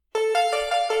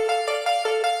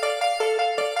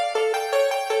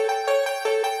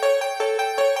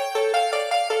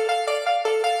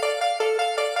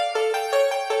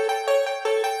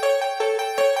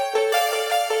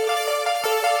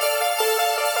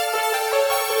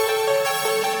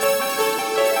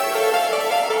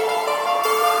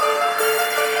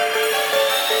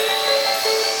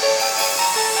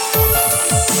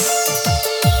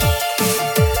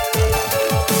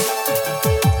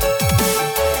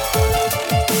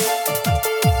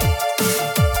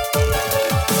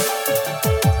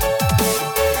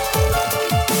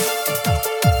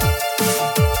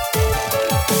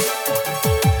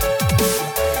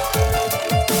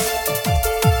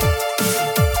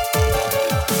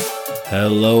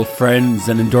Hello, friends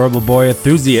and Adorable Boy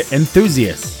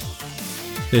enthusiasts.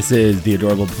 This is the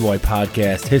Adorable Boy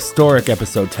Podcast, historic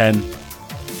episode 10.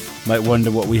 Might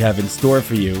wonder what we have in store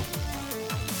for you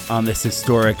on this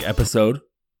historic episode.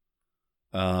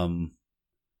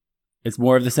 It's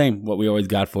more of the same, what we always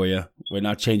got for you. We're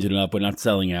not changing it up. We're not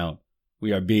selling out.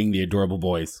 We are being the Adorable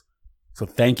Boys. So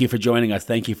thank you for joining us.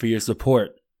 Thank you for your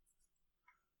support.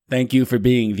 Thank you for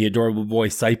being the Adorable Boy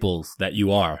disciples that you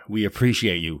are. We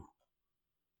appreciate you.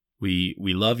 We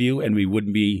love you, and we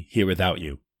wouldn't be here without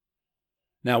you.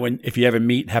 Now, if you ever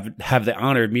have the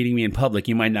honor of meeting me in public,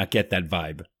 you might not get that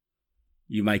vibe.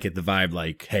 You might get the vibe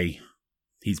like, hey,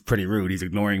 he's pretty rude. He's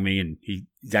ignoring me, and he's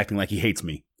acting like he hates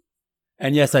me.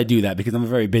 And yes, I do that because I'm a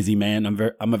very busy man.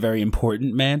 I'm a very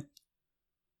important man.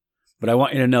 But I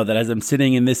want you to know that as I'm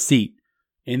sitting in this seat,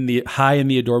 high in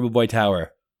the Adorable Boy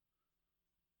Tower,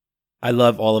 I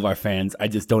love all of our fans. I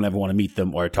just don't ever want to meet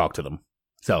them or talk to them.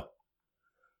 So,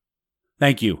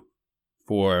 thank you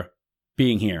for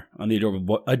being here on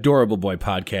the Adorable Boy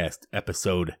Podcast,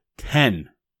 episode 10.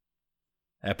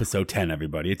 Episode 10,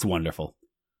 everybody. It's wonderful.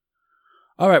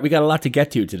 All right, we got a lot to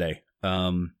get to today.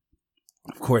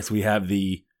 Of course, we have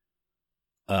the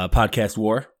podcast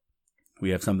war.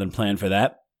 We have something planned for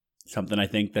that. Something I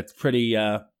think that's pretty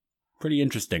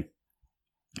interesting.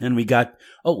 And we got,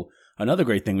 another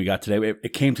great thing we got today.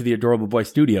 It came to the Adorable Boy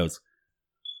Studios.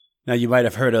 Now, you might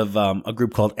have heard of a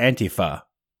group called Antifa,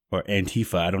 or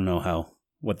Antifa. I don't know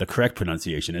what the correct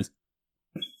pronunciation is.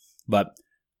 But,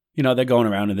 they're going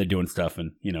around and they're doing stuff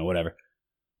and, whatever.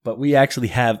 But we actually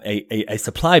have a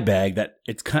supply bag that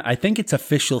I think it's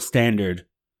official standard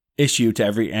issue to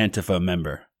every Antifa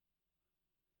member.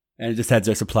 And it just has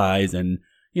their supplies and,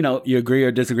 you agree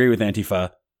or disagree with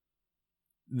Antifa.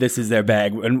 This is their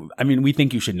bag. And we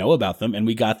think you should know about them. And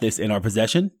we got this in our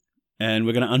possession. And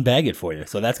we're going to unbag it for you.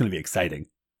 So that's going to be exciting.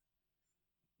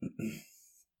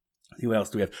 See, what else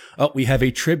do we have? Oh, we have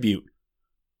a tribute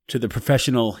to the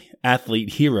professional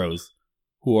athlete heroes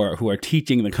who are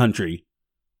teaching the country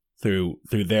through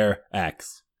their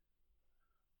acts.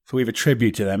 So we have a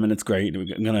tribute to them, and it's great.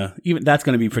 That's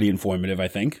going to be pretty informative, I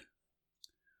think.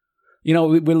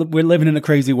 We're living in a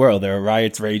crazy world. There are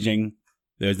riots raging.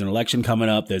 There's an election coming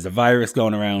up. There's a virus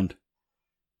going around.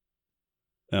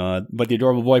 But the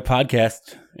Adorable Boy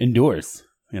Podcast endures,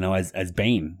 as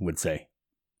Bane would say.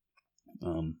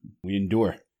 We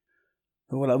endure.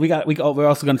 We're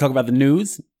also going to talk about the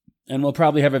news, and we'll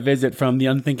probably have a visit from the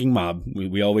unthinking mob.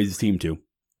 We always seem to.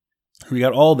 We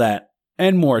got all that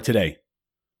and more today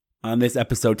on this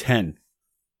episode 10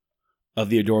 of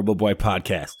the Adorable Boy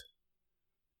Podcast.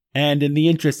 And in the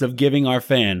interest of giving our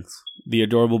fans, the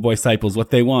Adorable Boy disciples, what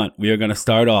they want, we are going to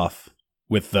start off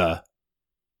with the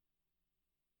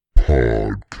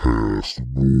Podcast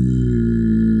War.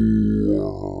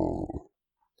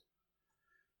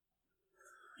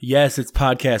 Yes, it's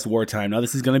podcast wartime. Now,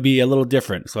 this is going to be a little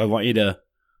different, so I want you to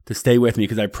stay with me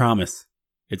because I promise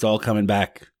it's all coming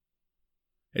back.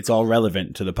 It's all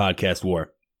relevant to the podcast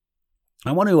war.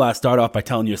 I want to start off by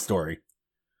telling you a story.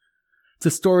 It's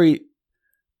a story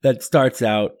that starts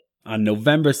out on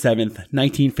November 7th,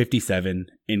 1957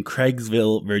 in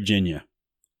Craigsville, Virginia.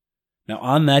 Now,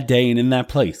 on that day and in that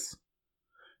place,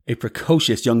 a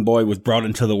precocious young boy was brought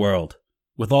into the world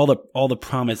with all the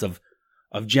promise of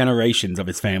generations of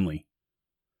his family.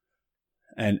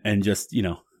 And just,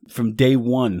 from day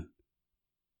one,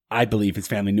 I believe his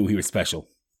family knew he was special.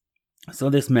 So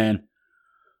this man,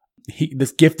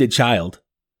 this gifted child,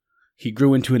 he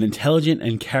grew into an intelligent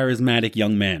and charismatic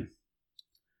young man.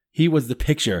 He was the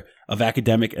picture of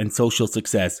academic and social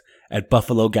success at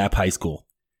Buffalo Gap High School,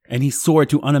 and he soared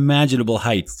to unimaginable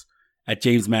heights at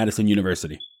James Madison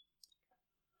University.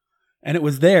 And it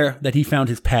was there that he found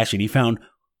his passion. He found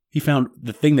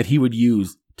the thing that he would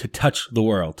use to touch the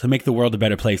world, to make the world a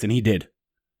better place, and he did.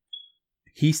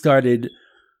 He started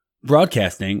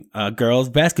broadcasting girls'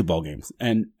 basketball games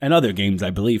and other games, I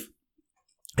believe.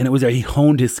 And it was there he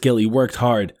honed his skill. He worked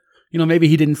hard. Maybe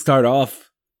he didn't start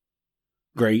off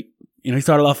great. He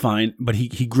started off fine, but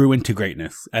he grew into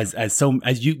greatness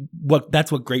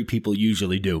that's what great people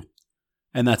usually do.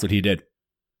 And that's what he did.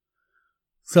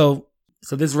 So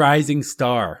this rising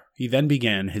star, he then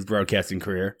began his broadcasting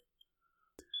career,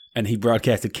 and he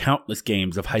broadcasted countless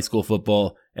games of high school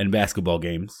football and basketball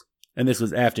games. And this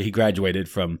was after he graduated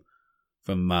from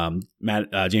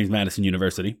James Madison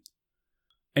University.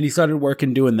 And he started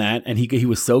working doing that, and he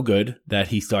was so good that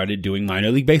he started doing minor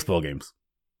league baseball games.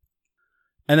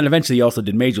 And then eventually he also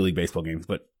did Major League Baseball games,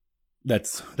 but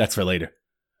that's for later.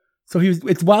 So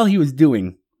it's while he was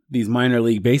doing these minor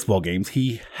league baseball games,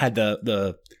 he had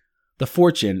the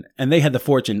fortune, and they had the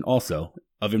fortune also,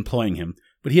 of employing him,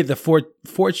 but he had the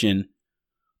fortune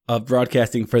of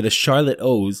broadcasting for the Charlotte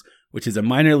O's, which is a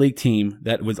minor league team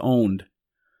that was owned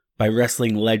by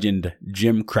wrestling legend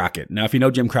Jim Crockett. Now, if you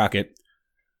know Jim Crockett,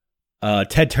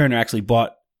 Ted Turner actually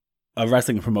bought a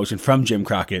wrestling promotion from Jim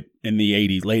Crockett in the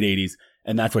 80s, late 80s,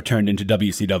 and that's what turned into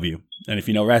WCW. And if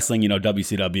you know wrestling, you know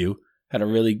WCW had a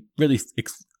really pretty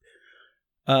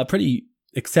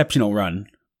exceptional run,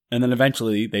 and then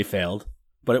eventually they failed.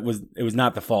 But it was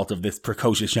not the fault of this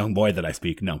precocious young boy that I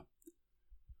speak. No.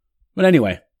 But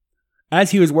anyway,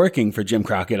 as he was working for Jim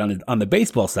Crockett on the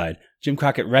baseball side, Jim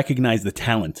Crockett recognized the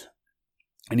talent,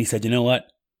 and he said, "You know what?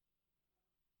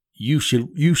 You should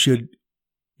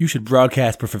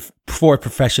broadcast for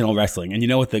professional wrestling." And you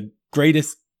know what the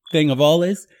greatest thing of all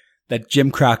is? That Jim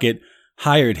Crockett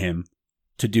hired him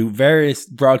to do various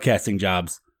broadcasting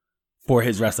jobs for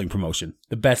his wrestling promotion.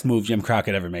 The best move Jim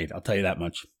Crockett ever made. I'll tell you that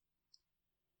much.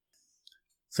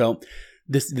 So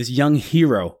this young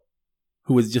hero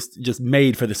who was just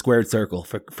made for the squared circle,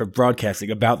 for broadcasting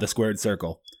about the squared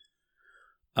circle,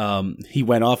 he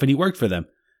went off and he worked for them.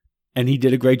 And he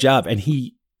did a great job. And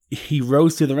he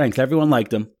rose through the ranks. Everyone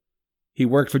liked him. He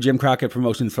worked for Jim Crockett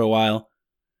Promotions for a while.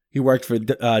 He worked for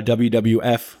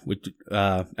WWF, which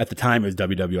at the time was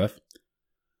WWF.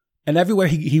 And everywhere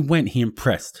he went, he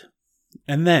impressed.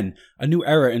 And then a new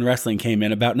era in wrestling came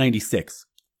in about 96.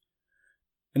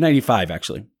 95,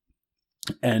 actually.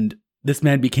 And this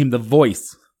man became the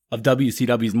voice of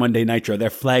WCW's Monday Nitro, their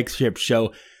flagship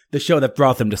show, the show that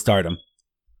brought them to stardom.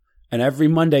 And every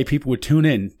Monday, people would tune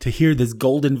in to hear this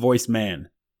golden voice man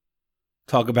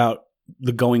talk about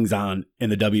the goings-on in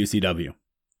the WCW.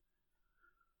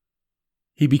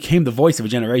 He became the voice of a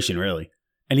generation, really.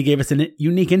 And he gave us a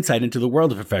unique insight into the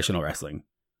world of professional wrestling.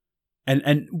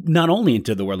 And not only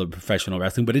into the world of professional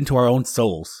wrestling, but into our own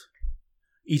souls.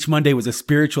 Each Monday was a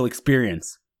spiritual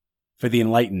experience for the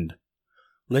enlightened,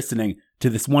 listening to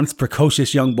this once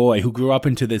precocious young boy who grew up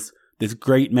into this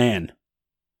great man,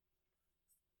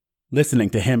 listening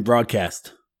to him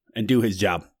broadcast and do his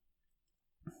job.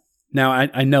 Now,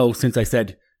 I know since I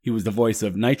said he was the voice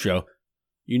of Nitro,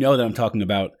 you know that I'm talking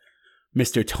about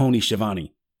Mr. Tony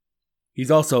Schiavone.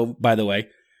 He's also, by the way,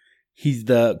 he's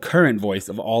the current voice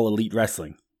of All Elite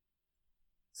Wrestling.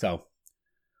 So,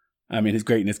 I mean, his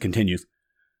greatness continues.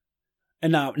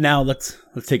 And now let's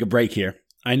take a break here.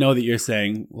 I know that you're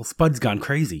saying, well, Spud's gone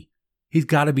crazy. He's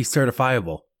got to be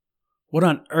certifiable. What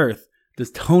on earth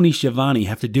does Tony Schiavone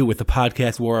have to do with the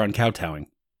podcast war on kowtowing?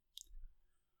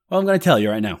 Well, I'm going to tell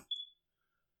you right now.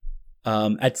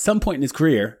 At some point in his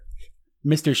career,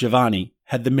 Mr. Schiavone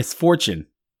had the misfortune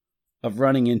of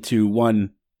running into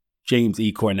one James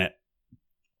E. Cornette.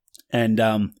 And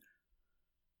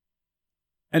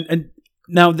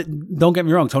now, don't get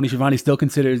me wrong, Tony Schiavone still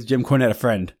considers Jim Cornette a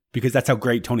friend because that's how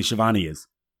great Tony Schiavone is.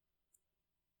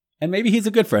 And maybe he's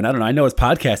a good friend. I don't know. I know his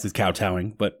podcast is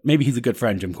kowtowing, but maybe he's a good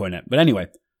friend, Jim Cornette. But anyway,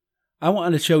 I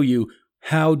wanted to show you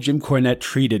how Jim Cornette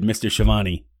treated Mr.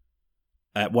 Schiavone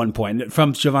at one point,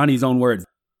 from Schiavone's own words.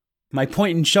 My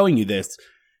point in showing you this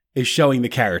is showing the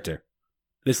character.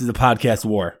 This is a podcast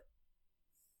war.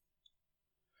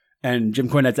 And Jim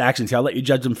Cornette's actions here, I'll let you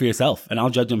judge them for yourself, and I'll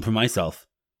judge them for myself.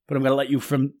 But I'm going to let you,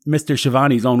 from Mr.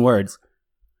 Schiavone's own words,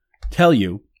 tell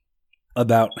you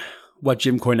about what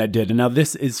Jim Cornette did. And now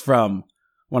this is from, I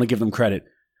want to give them credit.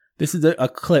 This is a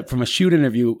clip from a shoot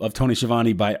interview of Tony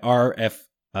Schiavone by RF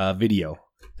Video.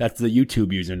 That's the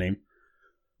YouTube username.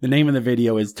 The name of the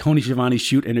video is Tony Schiavone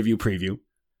Shoot Interview Preview.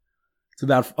 It's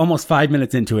about almost 5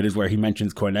 minutes into it is where he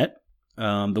mentions Cornette.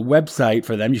 The website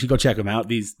for them, you should go check them out.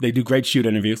 They do great shoot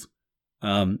interviews.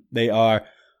 They are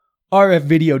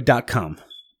rfvideo.com.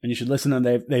 And you should listen to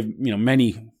them. They've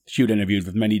many shoot interviews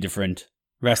with many different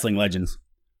wrestling legends.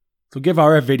 So give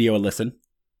RF Video a listen.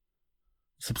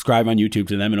 Subscribe on YouTube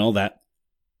to them and all that.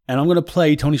 And I'm going to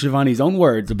play Tony Schiavone's own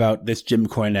words about this Jim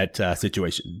Cornette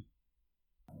situation.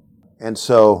 And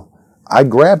so I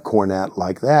grabbed Cornette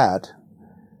like that,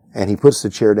 and he puts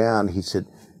the chair down. He said,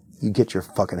 "You get your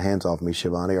fucking hands off me,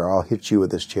 Schiavone, or I'll hit you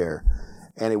with this chair."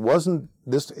 And it wasn't,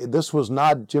 this was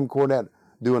not Jim Cornette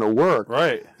doing a work.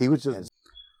 Right. He was just...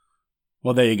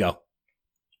 Well, there you go.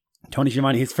 Tony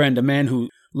Schiavone, his friend, a man who,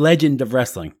 legend of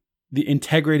wrestling, the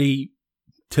integrity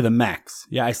to the max.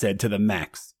 Yeah, I said to the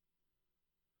max.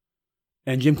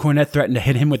 And Jim Cornette threatened to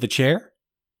hit him with a chair?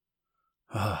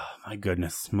 Oh, my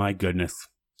goodness.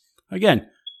 Again,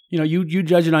 you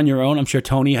judge it on your own. I'm sure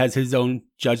Tony has his own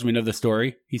judgment of the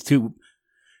story. He's too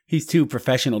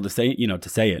professional to say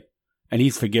it. And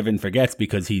he's forgiven, forgets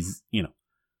because he's a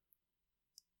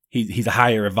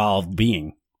higher evolved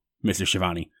being, Mr.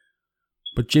 Schiavone.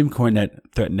 But Jim Cornette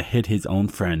threatened to hit his own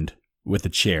friend with a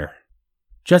chair.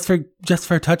 just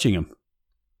for touching him.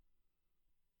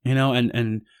 You know,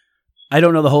 and I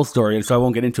don't know the whole story, so I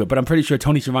won't get into it, but I'm pretty sure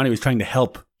Tony Schiavone was trying to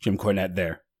help Jim Cornette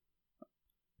there.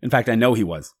 In fact, I know he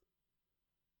was.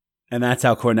 And that's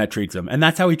how Cornette treats him. And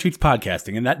that's how he treats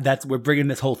podcasting. And that's we're bringing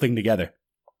this whole thing together.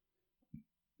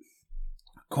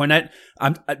 Cornette,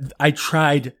 I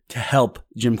tried to help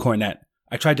Jim Cornette.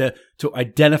 I tried to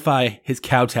identify his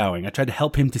kowtowing. I tried to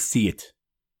help him to see it.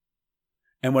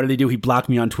 And what did he do? He blocked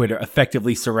me on Twitter,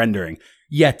 effectively surrendering.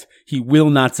 Yet, he will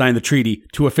not sign the treaty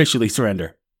to officially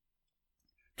surrender.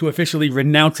 To officially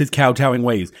renounce his kowtowing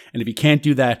ways. And if he can't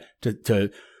do that, to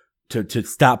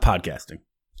stop podcasting.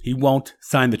 He won't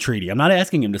sign the treaty. I'm not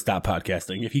asking him to stop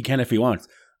podcasting. If he can, if he wants.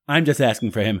 I'm just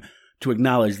asking for him to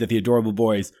acknowledge that the Adorable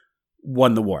Boys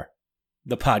won the war.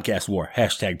 The podcast war.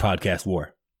 Hashtag podcast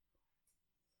war.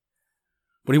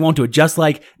 But he won't do it. Just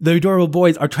like the Adorable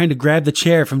Boys are trying to grab the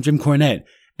chair from Jim Cornette,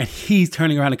 and he's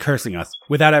turning around and cursing us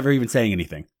without ever even saying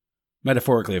anything.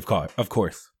 Metaphorically, of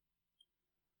course.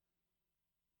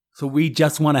 So we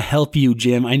just want to help you,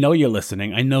 Jim. I know you're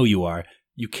listening. I know you are.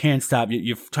 You can't stop.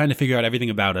 You're trying to figure out everything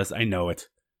about us. I know it.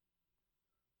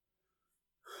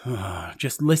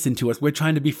 Just listen to us. We're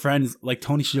trying to be friends like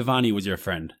Tony Schiavone was your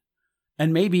friend.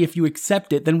 And maybe if you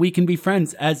accept it, then we can be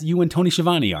friends as you and Tony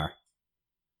Schiavone are.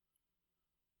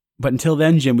 But until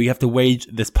then, Jim, we have to wage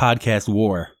this podcast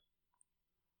war.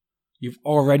 You've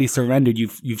already surrendered.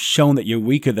 You've shown that you're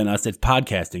weaker than us at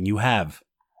podcasting. You have.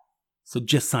 So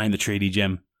just sign the treaty,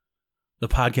 Jim. The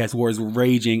podcast war is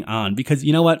raging on. Because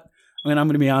you know what? I mean, I'm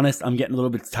going to be honest. I'm getting a little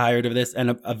bit tired of this.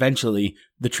 And eventually,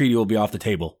 the treaty will be off the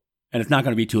table. And it's not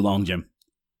going to be too long, Jim.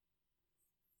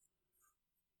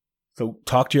 So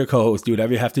talk to your co-host. Do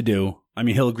whatever you have to do. I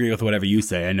mean, he'll agree with whatever you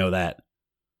say. I know that.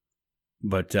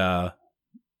 But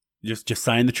just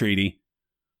sign the treaty.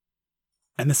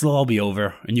 And this will all be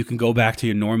over. And you can go back to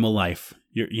your normal life.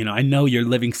 I know you're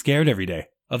living scared every day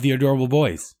of the Adorable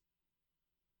Boys.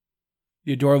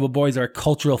 The Adorable Boys are a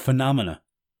cultural phenomena.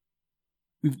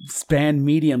 We've spanned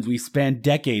mediums. We've spanned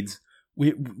decades.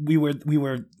 We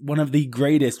were one of the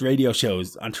greatest radio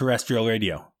shows on terrestrial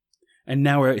radio. And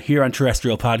now we're here on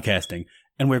terrestrial podcasting.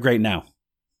 And we're great now.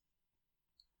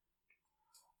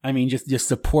 I mean, just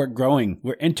support growing.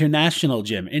 We're international,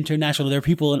 Jim. International. There are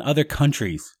people in other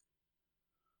countries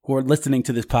who are listening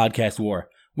to this podcast war.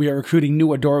 We are recruiting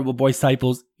new Adorable Boy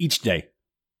disciples each day.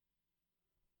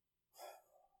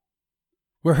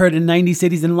 We're heard in 90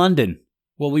 cities in London.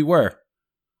 Well, we were.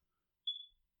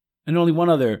 And only one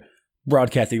other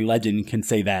broadcasting legend can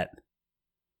say that.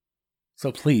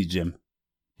 So please, Jim,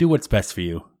 do what's best for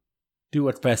you. Do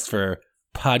what's best for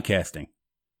podcasting.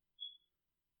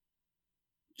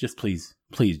 Just please,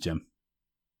 Jim.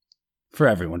 For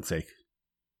everyone's sake.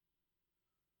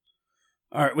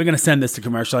 All right, we're going to send this to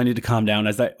commercial. I need to calm down,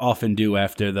 as I often do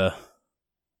after the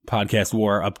podcast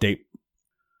war update.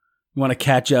 You want to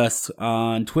catch us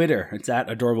on Twitter? It's at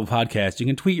Adorable Podcast. You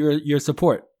can tweet your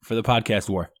support for the podcast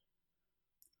war.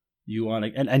 You want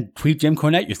to and tweet Jim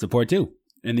Cornette your support too,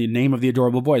 in the name of the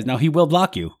Adorable Boys. Now he will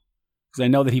block you, because I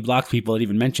know that he blocks people that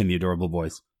even mention the Adorable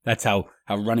Boys. That's how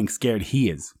running scared he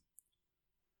is.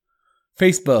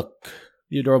 Facebook,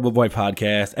 the Adorable Boy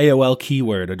Podcast. AOL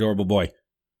keyword Adorable Boy.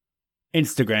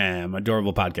 Instagram,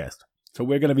 Adorable Podcast. So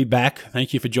we're going to be back.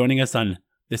 Thank you for joining us on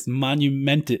this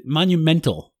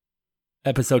monumental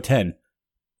episode 10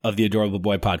 of the Adorable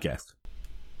Boy Podcast.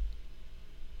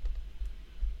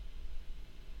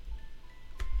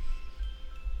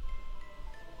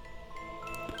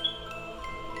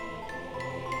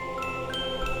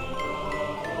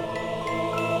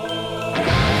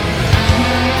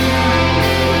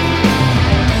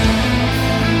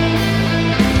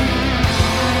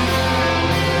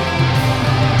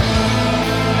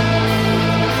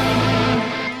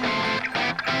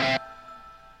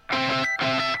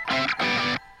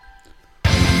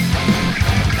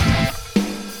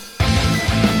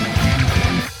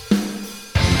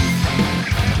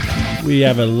 We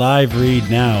have a live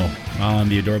read now on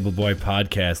the Adorable Boy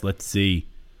Podcast. Let's see.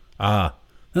 Now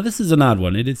this is an odd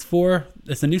one. It's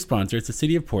a new sponsor. It's the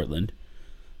City of Portland.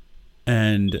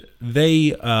 And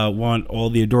they want all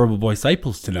the Adorable Boy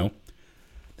disciples to know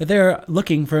that they're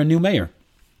looking for a new mayor.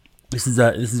 This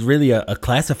is really a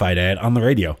classified ad on the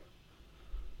radio.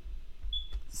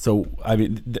 So, I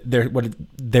mean,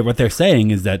 what they're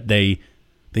saying is that they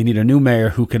need a new mayor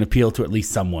who can appeal to at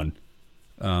least someone.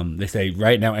 They say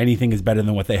right now anything is better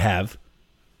than what they have.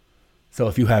 So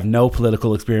if you have no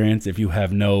political experience, if you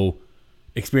have no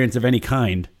experience of any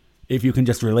kind, if you can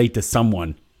just relate to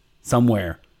someone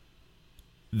somewhere,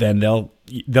 then they'll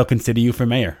consider you for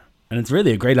mayor. And it's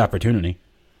really a great opportunity.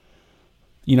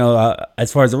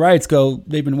 as far as the riots go,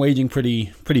 they've been waging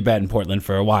pretty bad in Portland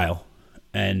for a while,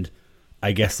 and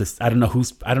I guess I don't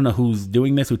know who's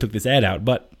doing this, who took this ad out,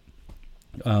 but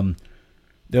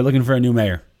they're looking for a new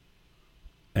mayor,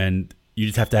 and you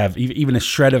just have to have even a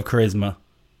shred of charisma.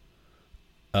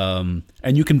 And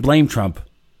you can blame Trump.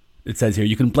 It says here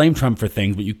you can blame Trump for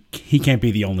things, but he can't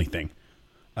be the only thing.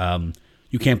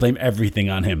 You can't blame everything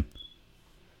on him.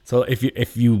 So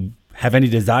if you have any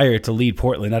desire to lead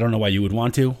Portland, I don't know why you would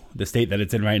want to, the state that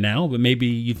it's in right now, but maybe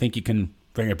you think you can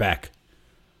bring it back.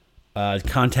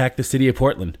 Contact the city of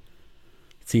Portland.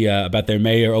 See about their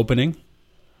mayor opening,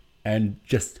 and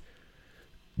just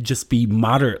be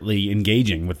moderately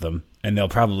engaging with them, and they'll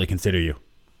probably consider you,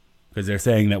 because they're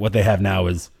saying that what they have now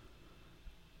is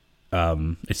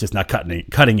it's just not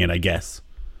cutting it, I guess.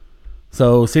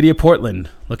 So, city of Portland,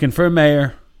 looking for a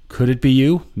mayor. Could it be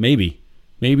you? Maybe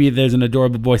there's an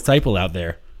adorable boy disciple out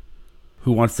there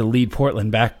who wants to lead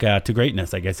Portland back to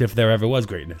greatness, I guess, if there ever was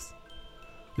greatness.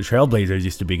 The Trailblazers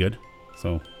used to be good,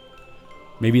 so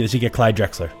maybe they should get Clyde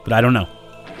Drexler, but I don't know.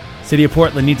 City of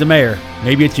Portland needs a mayor.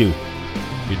 Maybe it's you.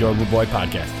 The Adorable Boy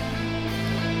Podcast.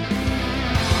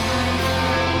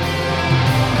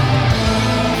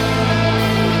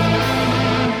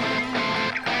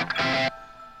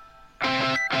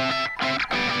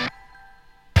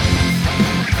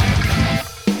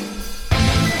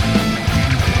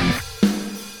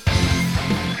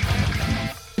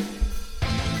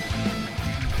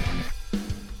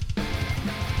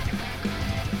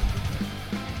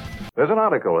 There's an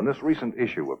article in this recent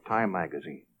issue of Time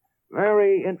magazine.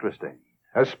 Very interesting,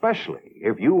 especially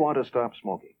if you want to stop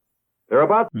smoking. They're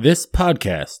about this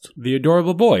podcast, The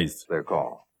Adorable Boys. They're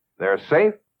called. They're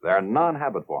safe, they're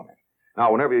non-habit forming.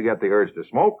 Now, whenever you get the urge to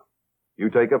smoke, you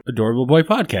take a Adorable Boy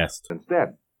Podcast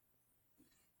instead.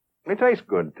 It tastes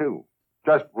good, too.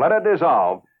 Just let it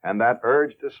dissolve, and that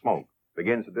urge to smoke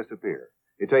begins to disappear.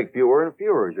 You take fewer and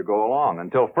fewer as you go along,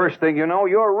 until first thing you know,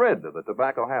 you're rid of the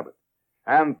tobacco habit.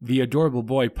 And the Adorable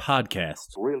Boy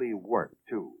Podcast really work,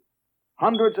 too.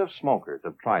 Hundreds of smokers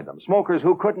have tried them. Smokers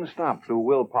who couldn't stop through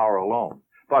willpower alone.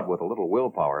 But with a little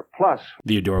willpower, plus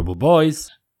the Adorable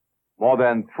Boys, more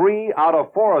than 3 out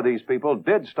of 4 of these people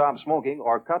did stop smoking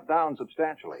or cut down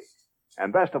substantially.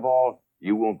 And best of all,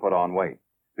 you won't put on weight.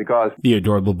 Because the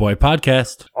Adorable Boy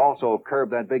Podcast also curb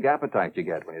that big appetite you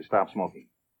get when you stop smoking.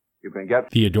 You can get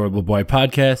the Adorable Boy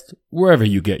Podcast wherever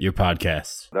you get your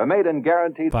podcasts. They're made and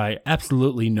guaranteed by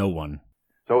absolutely no one.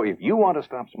 So if you want to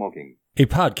stop smoking, a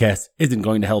podcast isn't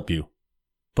going to help you,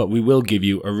 but we will give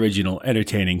you original,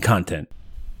 entertaining content.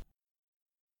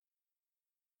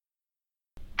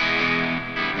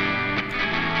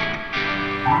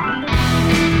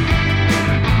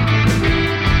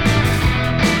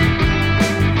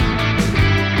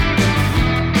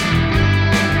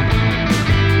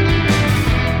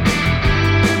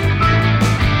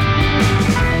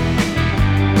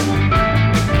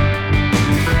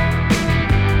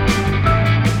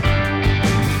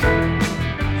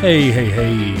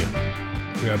 Hey.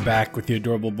 We are back with the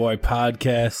Adorable Boy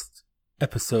Podcast,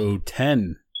 episode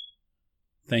 10.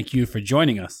 Thank you for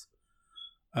joining us.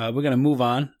 We're going to move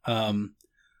on.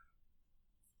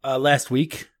 Last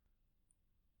week,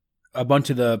 a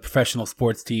bunch of the professional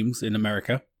sports teams in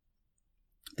America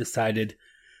decided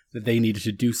that they needed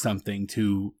to do something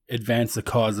to advance the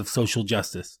cause of social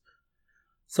justice.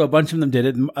 So a bunch of them did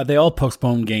it. They all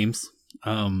postponed games.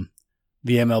 The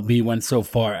MLB went so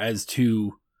far as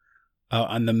to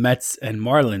on the Mets and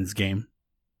Marlins game,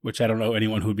 which I don't know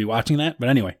anyone who would be watching that. But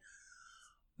anyway,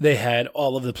 they had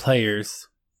all of the players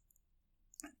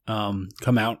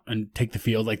come out and take the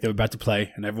field like they were about to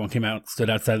play. And everyone came out, stood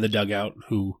outside of the dugout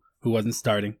who wasn't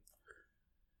starting.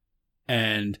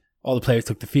 And all the players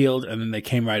took the field, and then they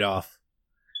came right off.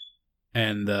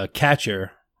 And the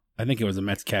catcher, I think it was a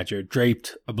Mets catcher,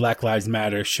 draped a Black Lives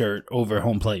Matter shirt over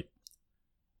home plate.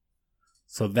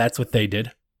 So that's what they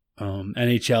did.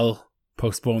 NHL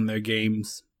postponed their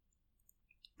games.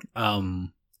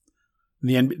 The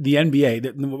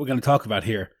NBA, what we're going to talk about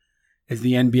here is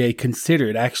the NBA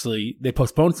considered actually, they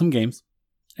postponed some games,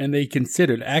 and they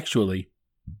considered actually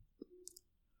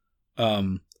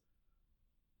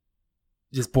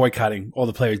just boycotting, all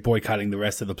the players boycotting the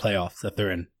rest of the playoffs that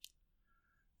they're in.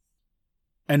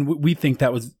 And we think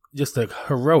that was just a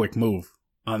heroic move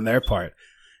on their part.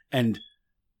 And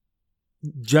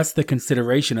just the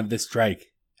consideration of this strike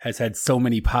has had so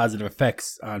many positive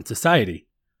effects on society.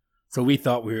 So we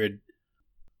thought we would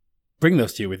bring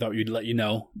those to you. We thought we'd let you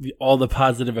know all the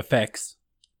positive effects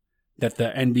that the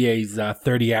NBA's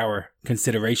 30-hour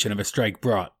consideration of a strike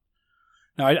brought.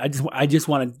 Now, I just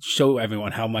want to show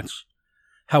everyone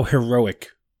how heroic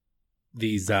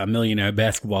these millionaire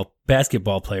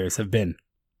basketball players have been,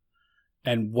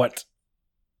 and what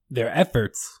their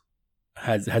efforts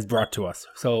has brought to us.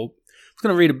 So I'm just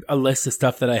going to read a list of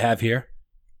stuff that I have here.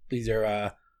 These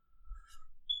are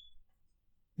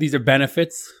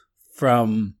benefits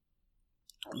from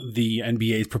the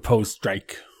NBA's proposed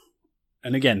strike.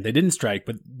 And again, they didn't strike,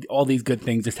 but all these good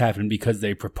things just happened because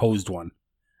they proposed one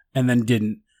and then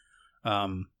didn't. I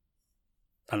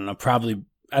don't know, probably,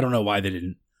 I don't know why they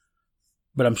didn't,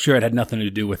 but I'm sure it had nothing to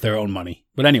do with their own money.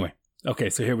 But anyway, okay,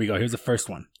 so here we go. Here's the first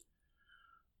one.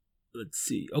 Let's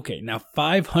see. Okay, now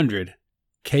 500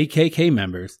 KKK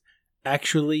members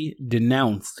actually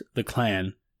denounced the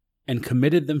Klan and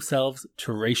committed themselves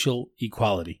to racial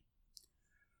equality.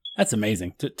 That's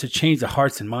amazing. To change the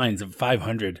hearts and minds of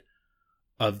 500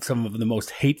 of some of the most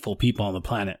hateful people on the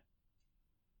planet.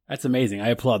 That's amazing. I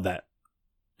applaud that.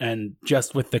 And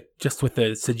just with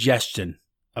the suggestion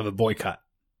of a boycott.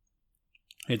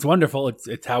 It's wonderful.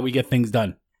 It's how we get things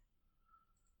done.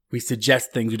 We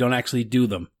suggest things, we don't actually do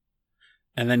them.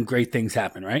 And then great things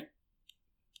happen, right?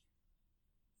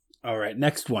 All right,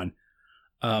 next one.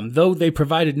 Though they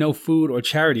provided no food or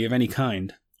charity of any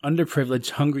kind,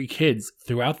 underprivileged, hungry kids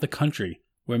throughout the country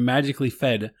were magically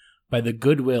fed by the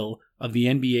goodwill of the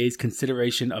NBA's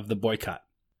consideration of the boycott.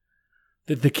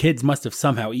 That the kids must have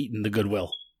somehow eaten the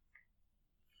goodwill.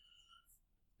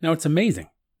 Now it's amazing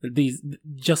that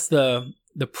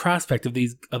the prospect of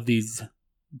these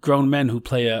grown men who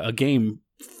play a game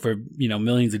for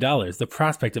millions of dollars, the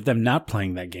prospect of them not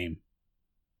playing that game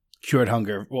cured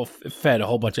hunger, fed a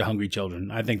whole bunch of hungry children.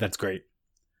 I think that's great.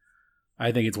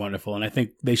 I think it's wonderful, and I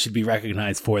think they should be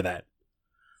recognized for that.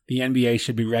 The NBA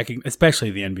should be recognized,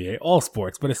 especially the NBA, all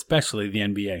sports, but especially the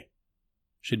NBA,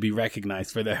 should be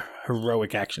recognized for their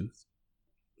heroic actions.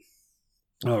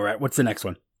 All right, what's the next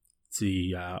one? Let's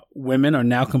see. Women are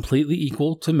now completely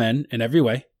equal to men in every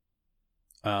way.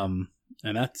 And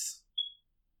that's,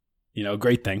 a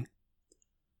great thing.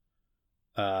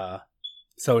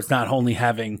 So it's not only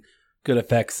having good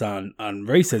effects on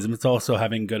racism, it's also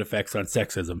having good effects on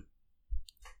sexism,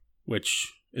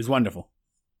 which is wonderful.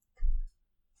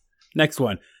 Next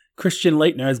one. Christian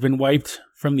Laettner has been wiped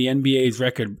from the NCAA's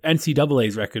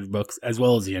record books as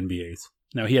well as the NBA's.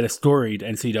 Now, he had a storied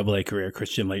NCAA career,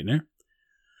 Christian Laettner,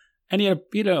 and he had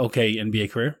an okay NBA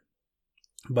career,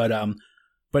 but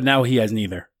now he has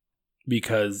neither,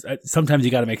 because sometimes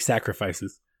you got to make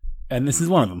sacrifices, and this is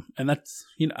one of them. And that's,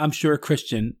 I'm sure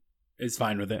Christian is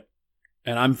fine with it,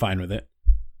 and I'm fine with it,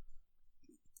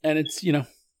 and it's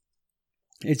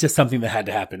it's just something that had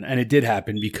to happen, and it did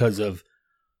happen because of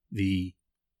the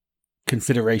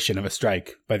consideration of a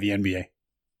strike by the NBA.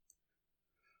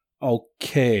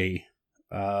 Okay,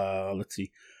 let's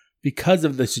see. Because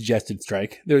of the suggested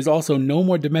strike, there is also no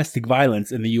more domestic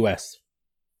violence in the U.S.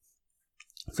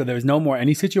 So there's no more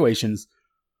any situations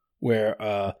where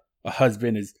a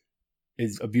husband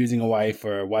is abusing a wife,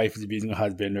 or a wife is abusing a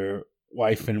husband, or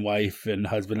wife and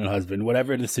husband,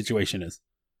 whatever the situation is.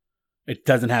 It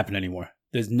doesn't happen anymore.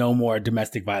 There's no more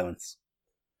domestic violence.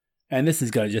 And this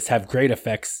is going to just have great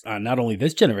effects on not only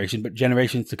this generation, but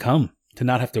generations to come, to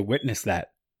not have to witness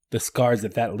that, the scars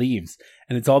that leaves.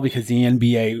 And it's all because the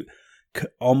NBA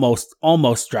almost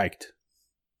striked.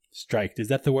 Striked, is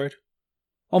that the word?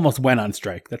 Almost went on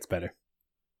strike. That's better.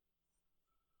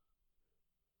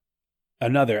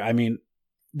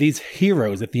 These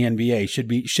heroes at the NBA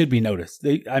should be noticed.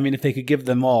 If they could give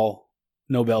them all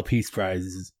Nobel Peace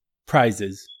Prizes,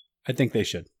 I think they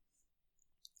should.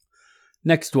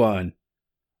 Next one.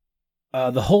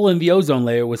 The hole in the ozone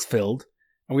layer was filled,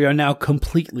 and we are now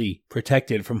completely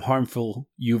protected from harmful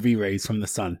UV rays from the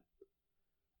sun.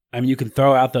 You can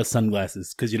throw out those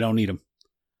sunglasses because you don't need them.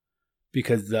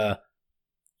 Because the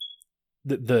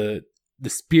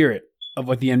spirit of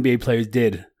what the NBA players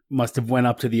did must have went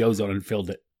up to the ozone and filled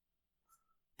it.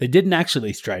 They didn't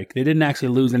actually strike. They didn't actually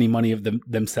lose any money of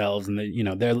themselves, and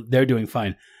they're doing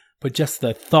fine. But just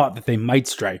the thought that they might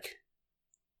strike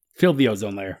filled the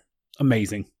ozone layer.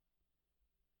 Amazing.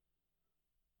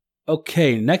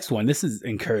 Okay, next one. This is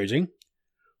encouraging.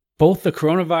 Both the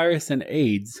coronavirus and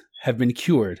AIDS have been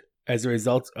cured as a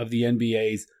result of the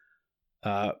NBA's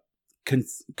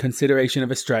consideration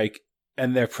of a strike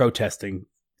and their protesting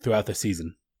throughout the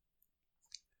season.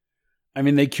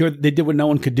 They did what no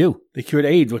one could do. They cured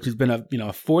AIDS, which has been a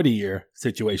 40-year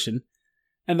situation,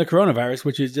 and the coronavirus,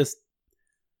 which is just,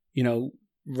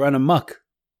 run amok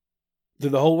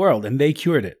through the whole world, and they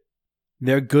cured it.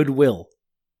 Their goodwill.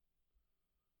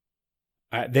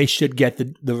 They should get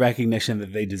the recognition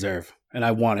that they deserve, and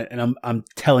I want it. And I'm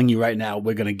telling you right now,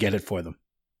 we're going to get it for them.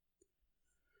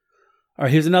 All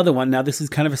right, here's another one. Now, this is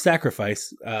kind of a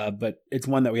sacrifice, but it's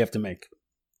one that we have to make.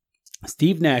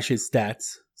 Steve Nash's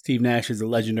stats. Steve Nash is a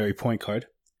legendary point guard.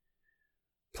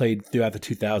 Played throughout the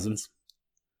 2000s.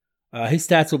 His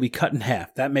stats will be cut in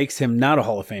half. That makes him not a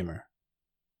Hall of Famer.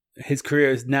 His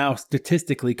career is now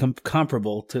statistically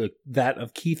comparable to that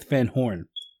of Keith Van Horn.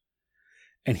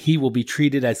 And he will be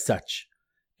treated as such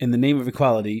in the name of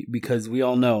equality, because we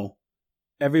all know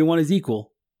everyone is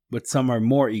equal, but some are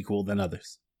more equal than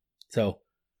others. So,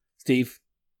 Steve,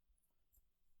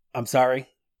 I'm sorry.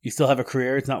 You still have a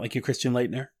career. It's not like you're Christian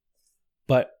Laettner,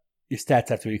 but your stats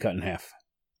have to be cut in half.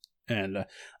 And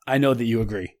I know that you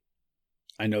agree.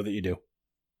 I know that you do.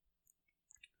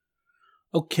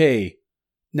 Okay.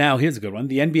 Now, here's a good one.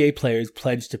 The NBA players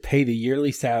pledged to pay the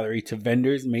yearly salary to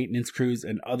vendors, maintenance crews,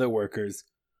 and other workers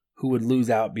who would lose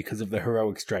out because of the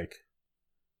heroic strike.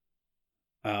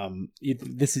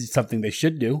 This is something they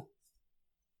should do.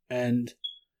 And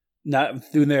not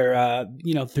through their,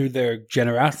 through their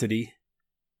generosity,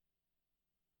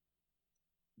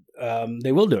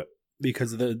 they will do it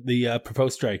because of the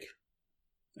proposed strike.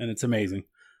 And it's amazing.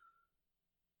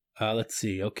 Let's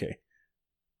see. Okay.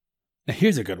 Now,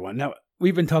 here's a good one. Now,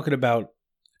 we've been talking about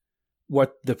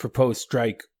what the proposed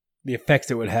strike, the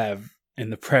effects it would have in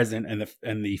the present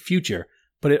and the future,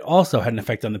 but it also had an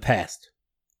effect on the past.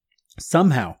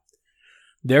 Somehow,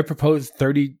 their proposed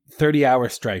 30-hour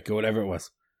strike, or whatever it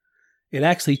was, it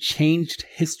actually changed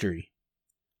history.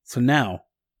 So now,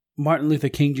 Martin Luther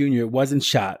King Jr. wasn't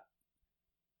shot,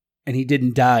 and he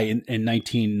didn't die in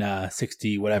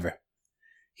 1960, whatever.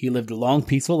 He lived a long,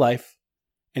 peaceful life,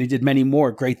 and he did many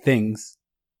more great things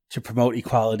to promote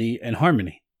equality and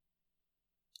harmony.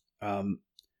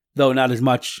 Though not as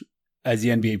much as the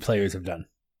NBA players have done.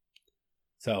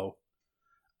 So,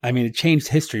 I mean, it changed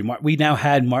history. We now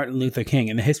had Martin Luther King.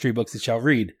 In the history books it shall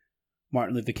read,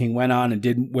 Martin Luther King went on and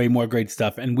did way more great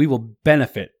stuff, and we will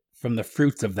benefit from the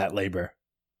fruits of that labor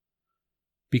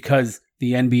because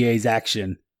the NBA's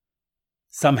action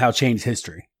somehow changed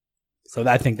history. So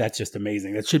I think that's just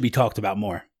amazing. That should be talked about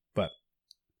more.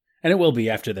 And it will be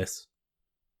after this.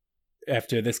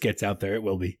 After this gets out there, it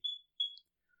will be.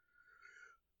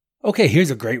 Okay, here's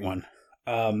a great one.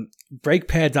 Brake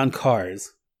pads on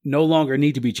cars no longer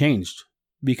need to be changed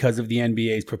because of the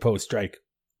NBA's proposed strike.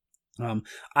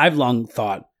 I've long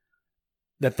thought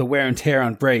that the wear and tear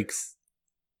on brakes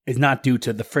is not due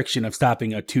to the friction of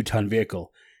stopping a 2-ton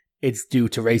vehicle. It's due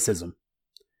to racism.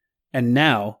 And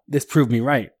now, this proved me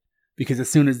right. Because as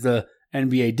soon as the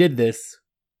NBA did this,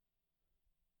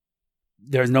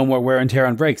 there's no more wear and tear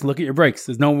on brakes. Look at your brakes.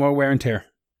 There's no more wear and tear.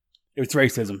 It's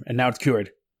racism, and now it's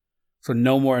cured. So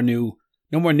no more new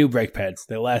brake pads.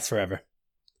 They'll last forever.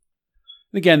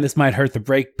 And again, this might hurt the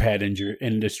brake pad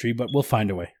industry, but we'll find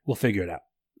a way. We'll figure it out.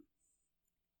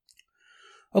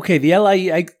 Okay, the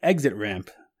LIE exit ramp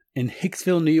in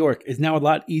Hicksville, New York is now a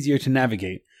lot easier to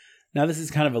navigate. Now, this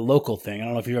is kind of a local thing. I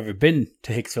don't know if you've ever been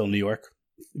to Hicksville, New York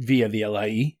via the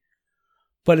LIE,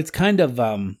 but it's kind of,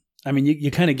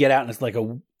 you kind of get out and it's like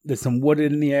there's some woods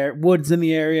in the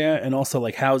area and also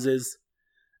like houses.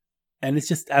 And it's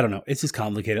just, I don't know, it's just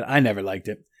complicated. I never liked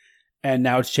it. And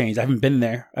now it's changed. I haven't been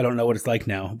there. I don't know what it's like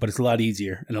now, but it's a lot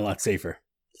easier and a lot safer.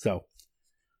 So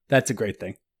that's a great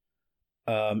thing.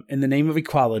 In the name of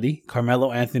equality,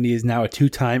 Carmelo Anthony is now a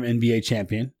 2-time NBA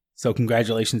champion. So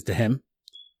congratulations to him.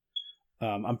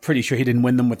 I'm pretty sure he didn't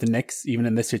win them with the Knicks, even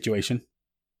in this situation.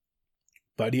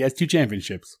 But he has 2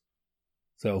 championships.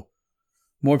 So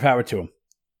more power to him.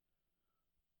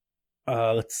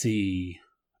 Let's see.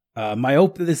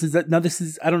 Myopia. This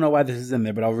is I don't know why this is in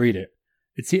there, but I'll read it.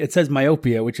 It says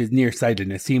myopia, which is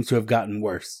nearsightedness, seems to have gotten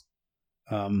worse.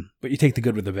 But you take the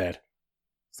good with the bad.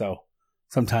 So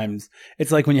sometimes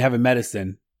it's like when you have a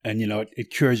medicine and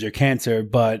it cures your cancer,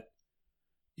 but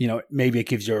maybe it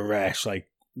gives you a rash like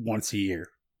once a year.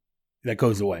 That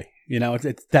goes away.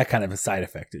 It's that kind of a side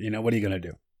effect. What are you gonna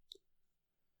do?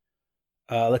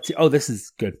 Let's see. Oh, this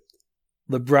is good.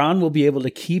 LeBron will be able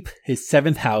to keep his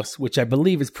 7th house, which I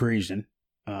believe is Parisian.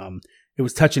 It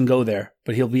was touch and go there,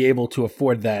 but he'll be able to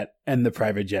afford that and the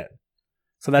private jet.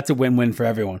 So that's a win-win for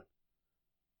everyone.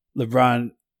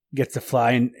 LeBron gets to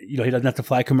fly, and he doesn't have to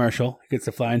fly commercial. He gets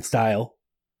to fly in style,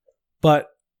 but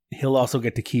he'll also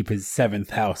get to keep his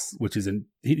 7th house, which is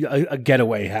a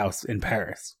getaway house in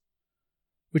Paris,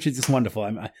 which is just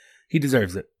wonderful. He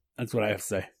deserves it. That's what I have to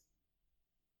say.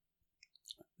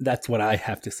 That's what I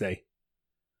have to say.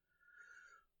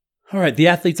 All right, the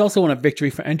athletes also won a victory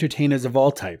for entertainers of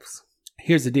all types.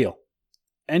 Here's the deal.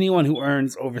 Anyone who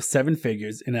earns over 7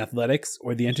 figures in athletics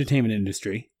or the entertainment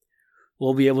industry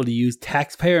will be able to use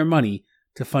taxpayer money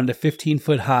to fund a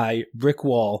 15-foot-high brick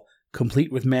wall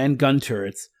complete with manned gun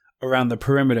turrets around the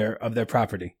perimeter of their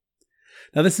property.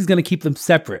 Now, this is going to keep them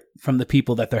separate from the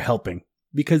people that they're helping,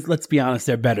 because let's be honest,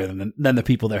 they're better than the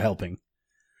people they're helping,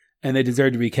 and they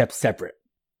deserve to be kept separate.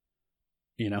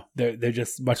 You know, they're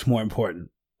just much more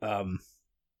important.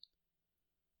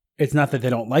 It's not that they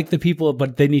don't like the people,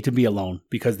 but they need to be alone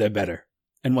because they're better,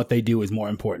 and what they do is more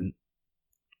important.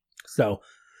 So,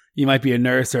 you might be a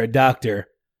nurse or a doctor,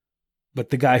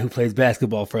 but the guy who plays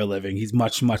basketball for a living, he's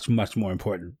much, much, much more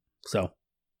important. So,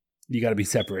 you got to be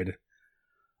separated.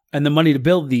 And the money to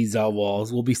build these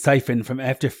walls will be siphoned from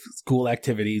after-school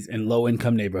activities in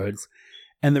low-income neighborhoods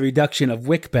and the reduction of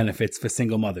WIC benefits for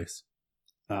single mothers.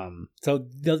 So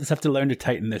they'll just have to learn to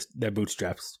tighten their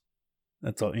bootstraps.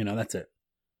 That's all. That's it.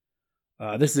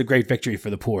 This is a great victory for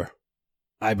the poor,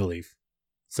 I believe.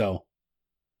 So,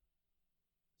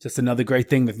 just another great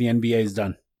thing that the NBA has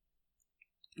done.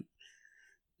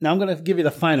 Now I'm going to give you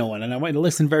the final one, and I want you to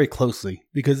listen very closely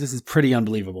because this is pretty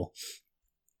unbelievable.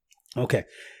 Okay.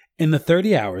 In the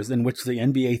 30 hours in which the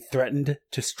NBA threatened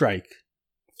to strike,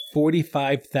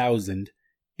 45,000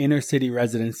 inner-city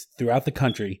residents throughout the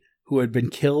country who had been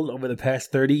killed over the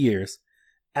past 30 years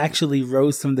actually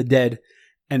rose from the dead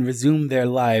and resumed their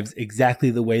lives exactly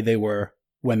the way they were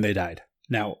when they died.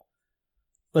 Now,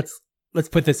 let's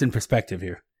put this in perspective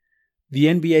here. The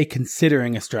NBA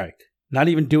considering a strike, not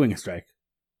even doing a strike,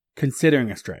 considering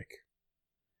a strike,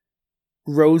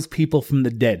 rose people from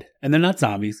the dead. And they're not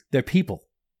zombies, they're people.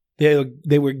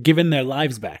 They were given their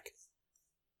lives back.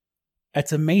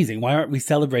 That's amazing. Why aren't we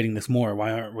celebrating this more?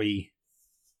 Why aren't we?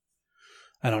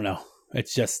 I don't know.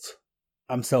 It's just,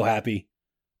 I'm so happy.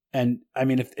 And I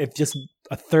mean, if just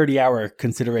a 30-hour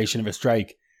consideration of a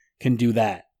strike can do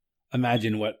that,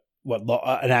 imagine what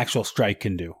an actual strike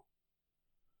can do.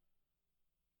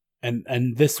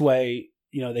 And this way,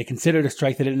 they considered a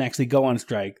strike. They didn't actually go on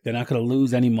strike. They're not going to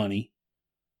lose any money.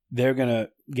 They're going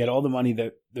to get all the money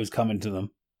that was coming to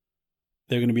them.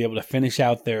 They're going to be able to finish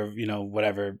out their,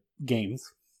 whatever games.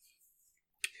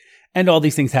 And all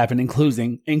these things happen,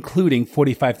 including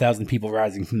 45,000 people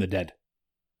rising from the dead.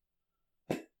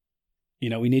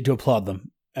 We need to applaud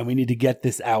them. And we need to get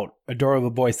this out.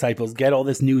 Adorable Boy Disciples, get all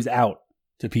this news out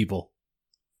to people.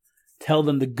 Tell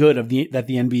them the good that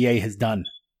the NBA has done.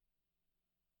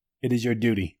 It is your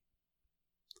duty.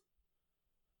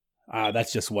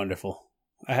 That's just wonderful.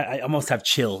 I almost have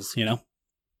chills,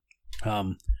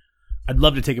 I'd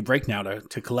love to take a break now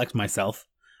to collect myself,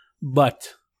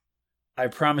 but I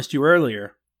promised you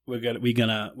earlier we're going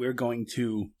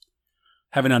to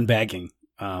have an unbagging.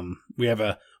 We have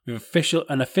an official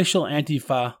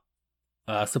Antifa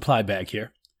supply bag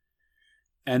here,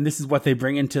 and this is what they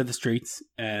bring into the streets,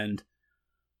 and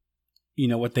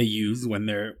what they use when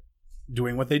they're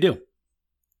doing what they do.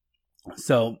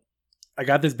 So I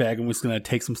got this bag. I'm just going to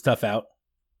take some stuff out.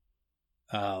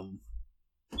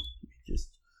 Just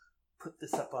put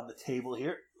this up on the table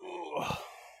here.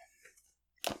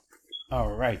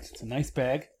 All right. It's a nice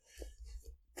bag.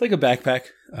 It's like a backpack.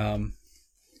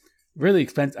 Really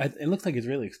expensive. It looks like it's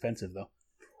really expensive, though.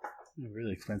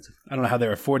 Really expensive. I don't know how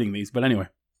they're affording these, but anyway.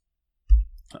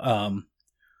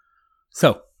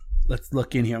 So let's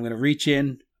look in here. I'm going to reach in.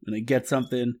 I'm going to get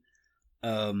something.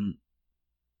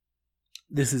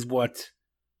 This is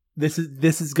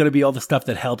going to be all the stuff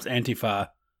that helps Antifa,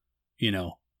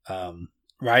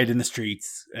 riot in the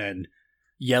streets and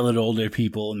yell at older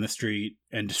people in the street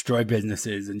and destroy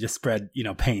businesses and just spread,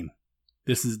 pain.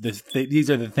 These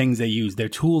are the things they use. They're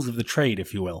tools of the trade,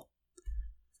 if you will.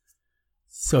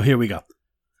 So here we go.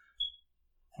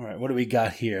 All right, what do we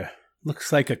got here?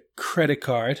 Looks like a credit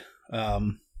card. I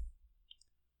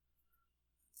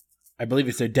believe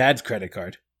it's their dad's credit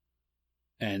card.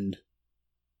 And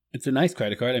it's a nice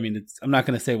credit card. I mean, I'm not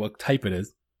going to say what type it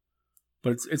is,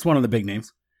 but it's one of the big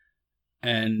names.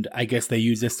 And I guess they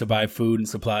use this to buy food and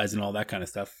supplies and all that kind of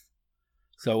stuff.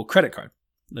 So, credit card.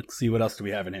 Let's see what else do we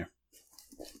have in here.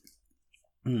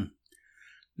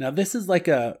 Now, this is like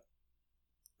a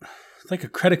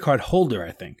credit card holder,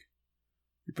 I think.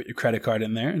 You put your credit card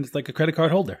in there, and it's like a credit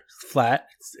card holder. It's flat.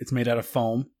 It's made out of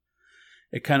foam.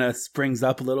 It kind of springs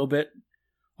up a little bit,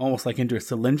 almost like into a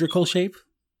cylindrical shape.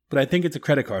 But I think it's a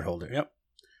credit card holder. Yep.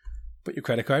 Put your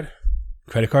credit card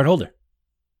holder.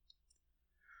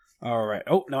 All right.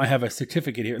 Oh, now I have a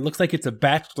certificate here. It looks like it's a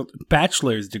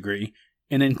bachelor's degree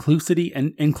in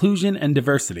inclusion and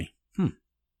diversity.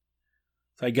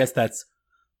 So I guess that's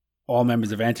all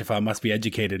members of Antifa must be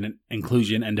educated in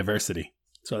inclusion and diversity.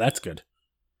 So that's good.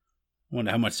 I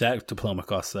wonder how much that diploma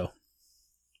costs, though.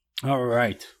 All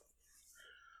right.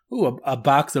 Ooh, a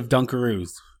box of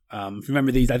Dunkaroos. If you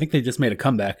remember these, I think they just made a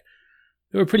comeback.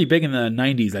 They were pretty big in the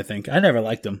 90s, I think. I never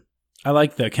liked them. I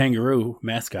like the kangaroo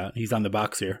mascot. He's on the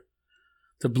box here.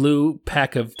 It's a blue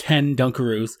pack of 10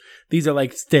 Dunkaroos. These are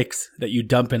like sticks that you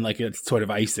dump in like it's sort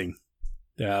of icing.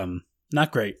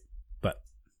 Not great, but,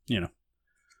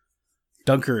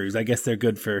 Dunkaroos. I guess they're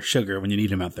good for sugar when you need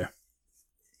them out there.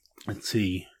 Let's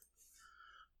see.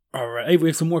 All right. Hey, we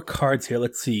have some more cards here.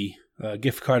 Let's see.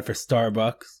 Gift card for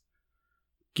Starbucks.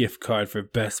 Gift card for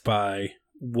Best Buy,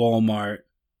 Walmart,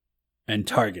 and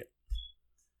Target.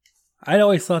 I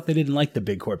always thought they didn't like the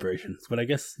big corporations, but I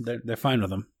guess they're fine with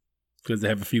them because they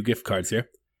have a few gift cards here.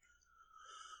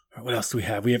 What else do we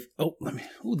have? We have,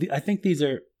 I think these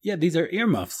are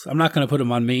earmuffs. I'm not going to put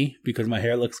them on me because my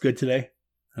hair looks good today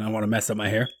and I don't want to mess up my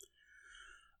hair.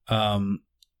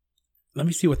 Let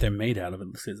me see what they're made out of.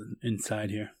 It says inside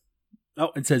here.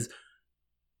 Oh, it says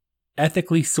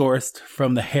ethically sourced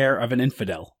from the hair of an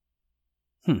infidel.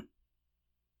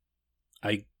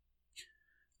 I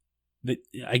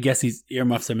guess these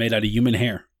earmuffs are made out of human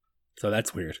hair. So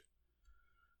that's weird.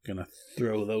 Gonna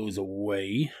throw those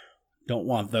away. Don't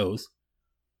want those.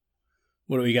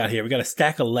 What do we got here? We got a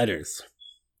stack of letters.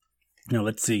 Now,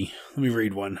 let's see. Let me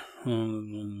read one.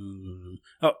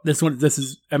 This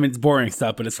is, it's boring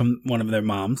stuff, but it's from one of their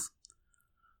moms.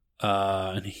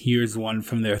 And here's one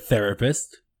from their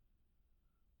therapist.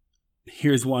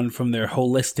 Here's one from their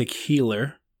holistic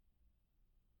healer.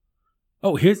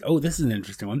 This is an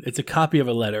interesting one. It's a copy of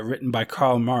a letter written by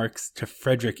Karl Marx to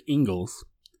Friedrich Engels.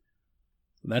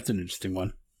 That's an interesting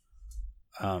one.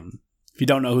 If you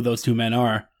don't know who those two men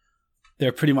are,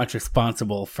 they're pretty much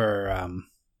responsible for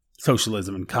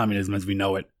socialism and communism as we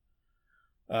know it.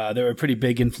 They were pretty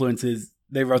big influences.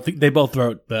 They both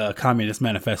wrote the Communist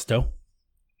Manifesto,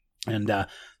 and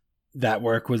that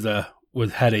work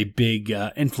had a big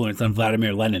influence on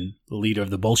Vladimir Lenin, the leader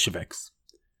of the Bolsheviks.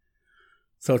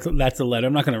 So that's a letter.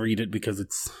 I'm not going to read it because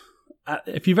it's...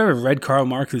 if you've ever read Karl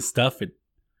Marx's stuff, it's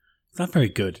not very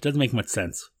good. It doesn't make much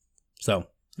sense. So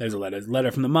there's a letter. There's a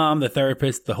letter from the mom, the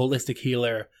therapist, the holistic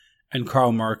healer, and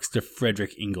Karl Marx to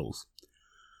Friedrich Engels.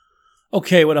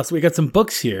 Okay, what else? We got some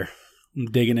books here. I'm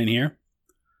digging in here.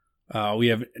 We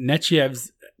have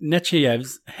Nechaev's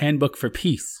Handbook for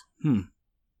Peace.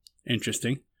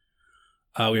 Interesting.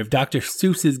 We have Dr.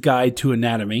 Seuss's Guide to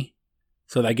Anatomy.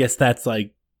 So I guess that's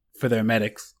like for their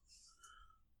medics.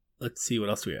 Let's see what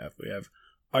else we have. We have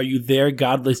Are You There,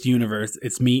 Godless Universe?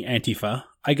 It's Me, Antifa.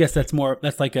 I guess that's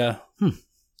like a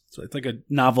so it's like a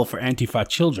novel for Antifa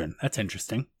children. That's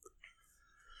interesting.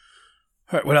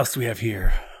 All right, what else do we have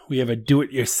here? We have a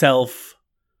do-it-yourself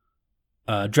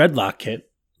dreadlock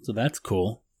kit. So that's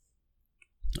cool.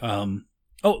 And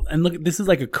look, this is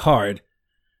like a card.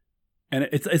 And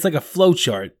it's like a flow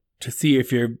chart to see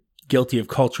if you're guilty of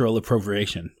cultural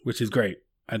appropriation, which is great.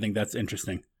 I think that's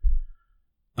interesting.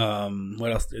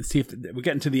 What else? Let's see if we're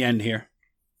getting to the end here.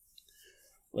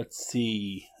 Let's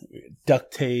see.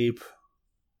 Duct tape.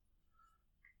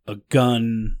 A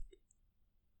gun.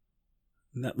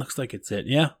 And that looks like it's it.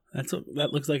 Yeah, that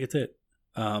looks like it's it.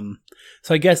 So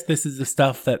I guess this is the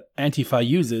stuff that Antifa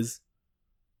uses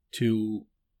to,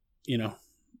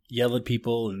 yell at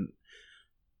people, and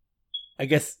I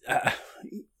guess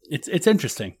it's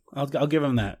interesting. I'll give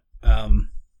them that. So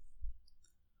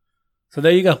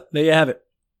there you go. There you have it.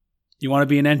 You want to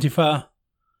be an Antifa?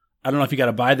 I don't know if you got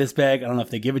to buy this bag. I don't know if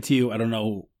they give it to you. I don't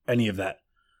know any of that.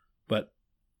 But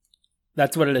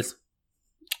that's what it is.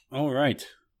 All right.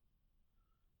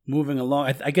 Moving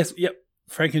along. I guess, yep.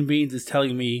 Frankenbeans is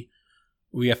telling me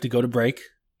we have to go to break.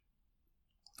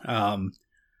 So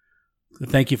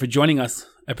thank you for joining us.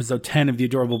 Episode 10 of the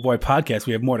Adorable Boy Podcast.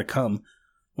 We have more to come.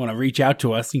 Want to reach out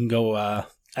to us, you can go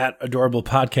at Adorable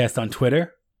Podcast on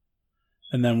Twitter.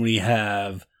 And then we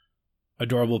have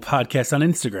Adorable Podcast on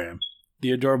Instagram.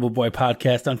 The Adorable Boy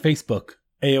Podcast on Facebook.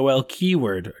 AOL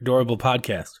keyword, Adorable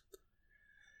Podcast.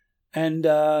 And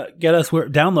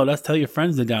download us. Tell your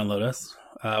friends to download us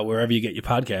wherever you get your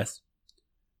podcasts.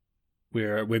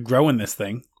 We're growing this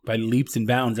thing by leaps and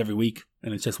bounds every week,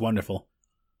 and it's just wonderful.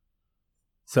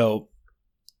 So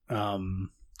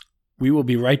we will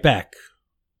be right back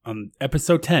on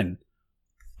episode 10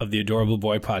 of the Adorable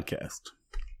Boy Podcast.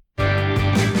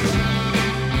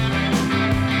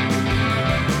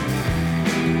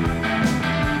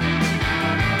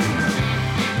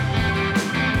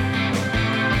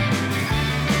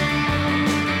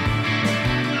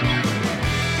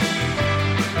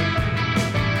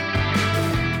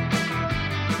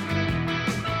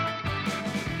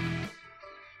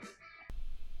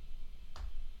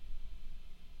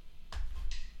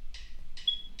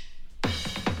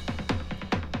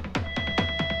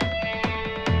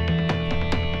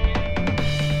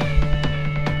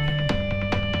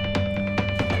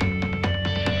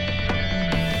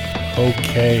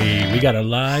 Okay, we got a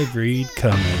live read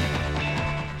coming.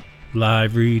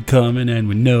 Live read coming, and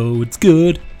we know it's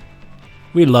good.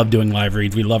 We love doing live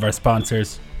reads. We love our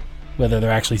sponsors, whether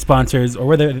they're actually sponsors or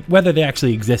whether they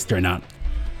actually exist or not.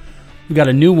 We got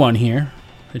a new one here.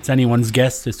 It's anyone's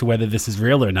guess as to whether this is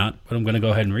real or not, but I'm going to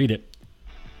go ahead and read it.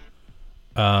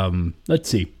 Let's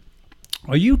see.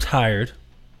 Are you tired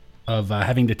of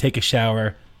having to take a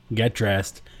shower, get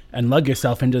dressed, and lug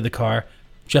yourself into the car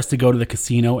just to go to the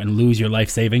casino and lose your life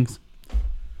savings?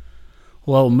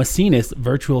 Well, Messina's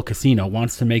Virtual Casino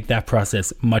wants to make that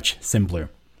process much simpler.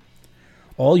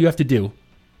 All you have to do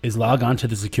is log on to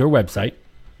the secure website,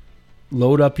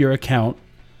 load up your account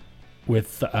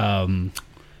with a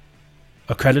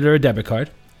credit or a debit card,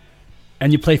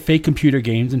 and you play fake computer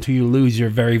games until you lose your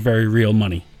very, very real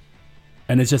money.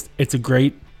 And it's a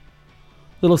great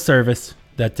little service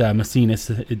that Messina's,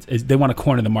 they want to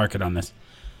corner the market on this.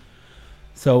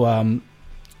 So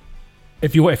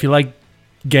if you like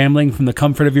gambling from the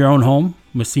comfort of your own home,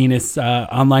 Messina's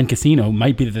online casino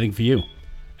might be the thing for you.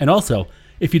 And also,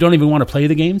 if you don't even want to play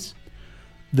the games,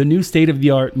 the new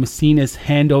state-of-the-art Messina's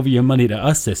hand over your money to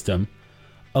us system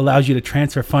allows you to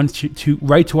transfer funds to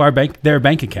right to their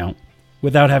bank account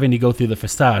without having to go through the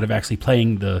facade of actually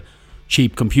playing the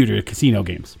cheap computer casino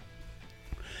games.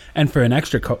 And for an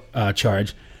extra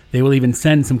charge, they will even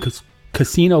send some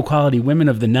casino-quality women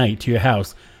of the night to your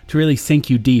house to really sink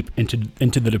you deep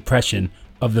into the depression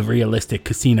of the realistic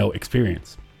casino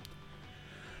experience.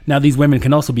 Now, these women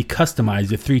can also be customized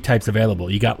with 3 types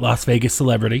available. You got Las Vegas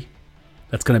Celebrity.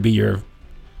 That's going to be your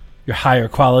higher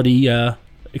quality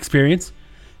experience.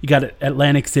 You got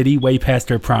Atlantic City, way past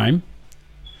her prime.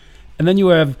 And then you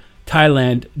have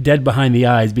Thailand, dead behind the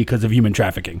eyes because of human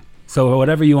trafficking. So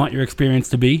whatever you want your experience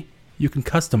to be, you can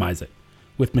customize it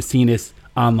with Messina's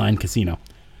online casino.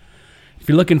 If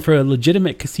you're looking for a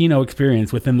legitimate casino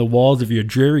experience within the walls of your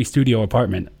dreary studio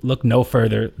apartment, look no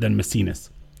further than Messina's.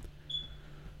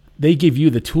 They give you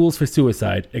the tools for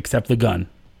suicide except the gun,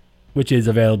 which is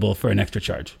available for an extra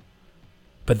charge.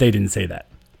 But they didn't say that.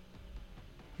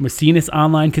 Messina's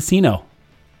online casino.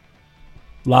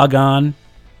 Log on,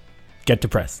 get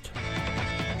depressed.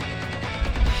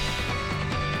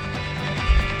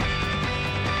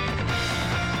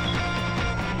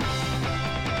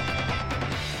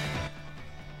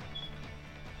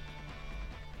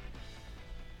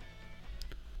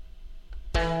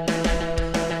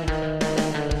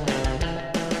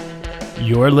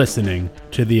 You're listening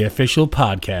to the official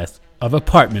podcast of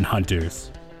Apartment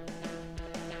Hunters.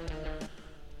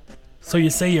 So you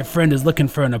say your friend is looking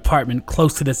for an apartment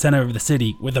close to the center of the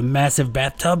city with a massive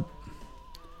bathtub?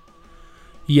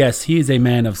 Yes, he is a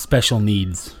man of special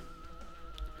needs.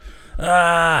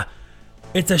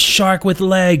 It's a shark with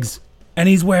legs, and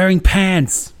he's wearing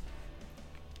pants.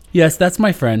 Yes, that's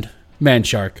my friend, Man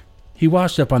Shark. He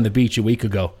washed up on the beach a week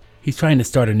ago. He's trying to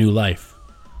start a new life.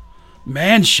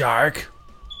 Man Shark?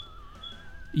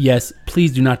 Yes,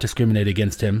 please do not discriminate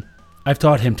against him. I've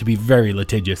taught him to be very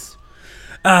litigious.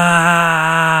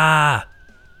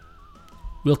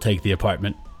 We'll take the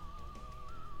apartment.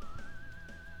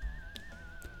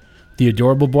 The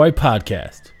Adorable Boy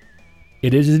Podcast.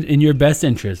 It isn't in your best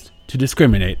interest to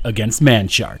discriminate against Man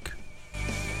Shark.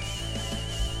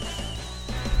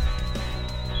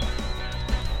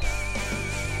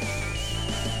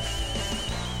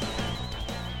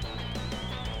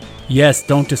 Yes,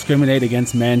 don't discriminate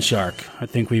against Man Shark. I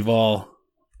think we've all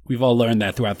learned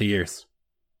that throughout the years.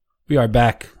 We are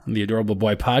back on the Adorable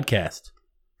Boy Podcast,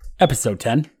 episode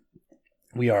 10.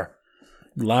 We are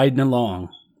gliding along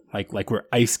like we're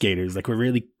ice skaters, like we're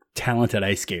really talented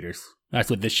ice skaters. That's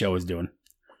what this show is doing.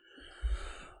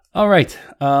 All right.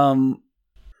 The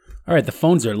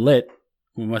phones are lit.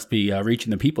 We must be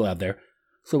reaching the people out there.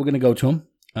 So we're going to go to them.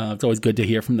 It's always good to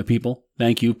hear from the people.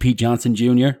 Thank you, Pete Johnson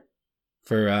Jr.,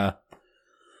 for...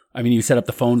 you set up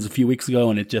the phones a few weeks ago,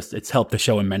 and it's helped the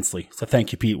show immensely. So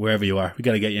thank you, Pete, wherever you are. We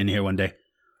got to get you in here one day.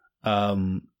 All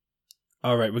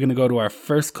right, we're going to go to our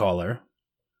first caller.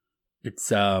 It's,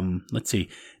 let's see.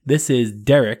 This is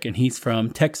Derek, and he's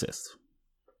from Texas.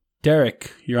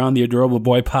 Derek, you're on the Adorable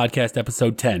Boy Podcast,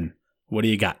 episode 10. What do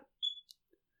you got?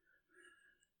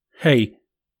 Hey,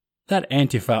 that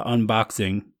Antifa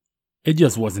unboxing, it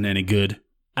just wasn't any good.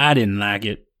 I didn't like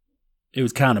it. It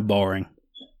was kind of boring.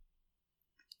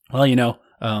 Well,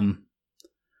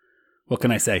 what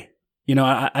can I say?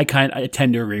 I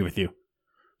tend to agree with you,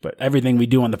 but everything we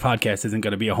do on the podcast isn't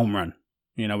going to be a home run.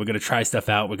 We're going to try stuff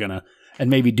out. And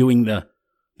maybe doing the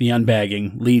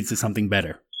unbagging leads to something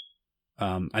better.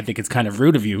 I think it's kind of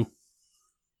rude of you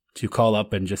to call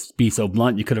up and just be so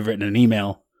blunt. You could have written an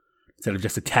email instead of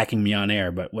just attacking me on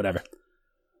air, but whatever.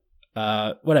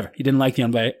 Whatever. He didn't like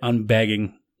the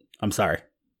unbagging. I'm sorry.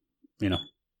 You know.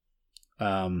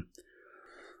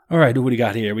 All right, what do we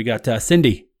got here? We got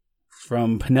Cindy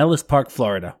from Pinellas Park,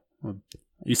 Florida. I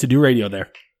used to do radio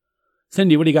there.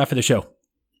 Cindy, what do you got for the show?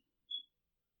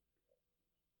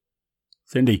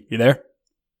 Cindy, you there?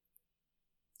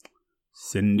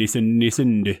 Cindy. Cindy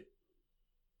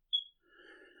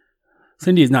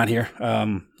is not here.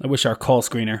 I wish our call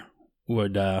screener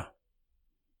would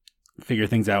figure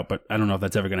things out, but I don't know if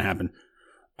that's ever going to happen.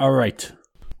 All right.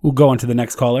 We'll go on to the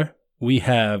next caller. We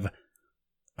have,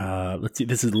 let's see,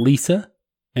 this is Lisa,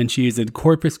 and she is in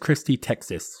Corpus Christi,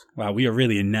 Texas. Wow, we are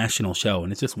really a national show,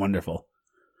 and it's just wonderful.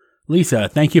 Lisa,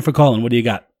 thank you for calling. What do you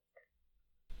got?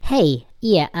 Hey,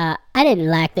 yeah, I didn't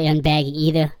like the unbagging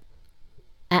either.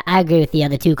 I agree with the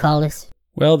other two callers.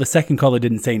 Well, the second caller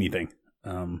didn't say anything,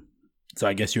 so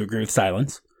I guess you agree with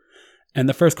silence. And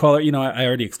the first caller, you know, I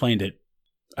already explained it.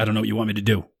 I don't know what you want me to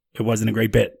do. It wasn't a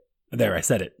great bit. There, I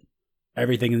said it.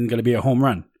 Everything isn't going to be a home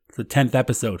run. It's the 10th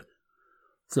episode.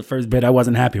 It's the first bit I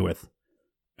wasn't happy with.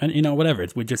 And, you know, whatever.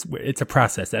 It's a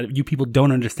process. You people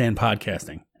don't understand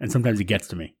podcasting, and sometimes it gets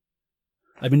to me.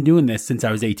 I've been doing this since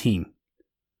I was 18.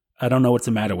 I don't know what's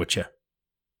the matter with you.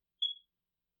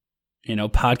 You know,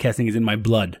 podcasting is in my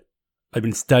blood. I've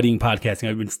been studying podcasting.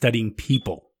 I've been studying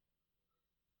people.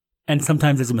 And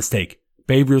sometimes there's a mistake.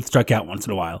 Babe Ruth struck out once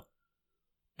in a while.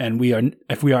 And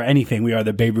if we are anything, we are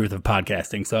the Babe Ruth of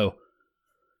podcasting. So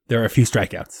there are a few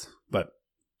strikeouts. But,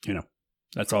 you know,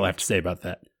 that's all I have to say about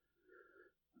that.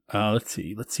 Let's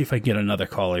see. Let's see if I can get another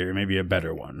caller or maybe a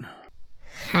better one.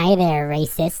 Hi there,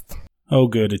 racist. Oh,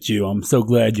 good. It's you. I'm so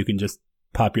glad you can just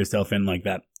pop yourself in like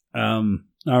that. All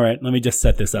right. Let me just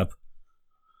set this up.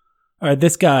 All right.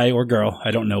 This guy or girl,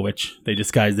 I don't know which, they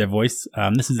disguise their voice.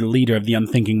 This is the leader of the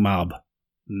unthinking mob.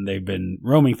 And they've been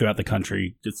roaming throughout the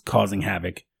country, just causing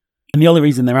havoc. And the only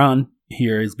reason they're on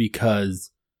here is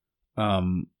because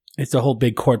it's a whole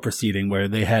big court proceeding where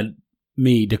they had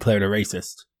me declared a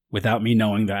racist without me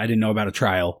knowing that. I didn't know about a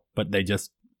trial, but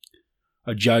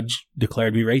a judge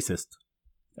declared me racist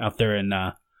out there in,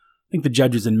 I think the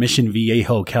judge was in Mission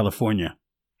Viejo, California.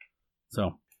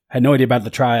 So had no idea about the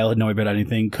trial, had no idea about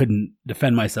anything, couldn't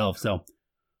defend myself. So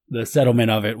the settlement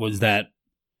of it was that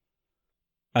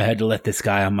I had to let this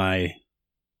guy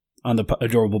on the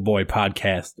Adorable Boy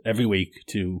podcast every week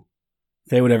to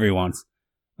say whatever he wants.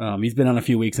 He's been on a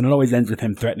few weeks, and it always ends with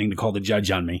him threatening to call the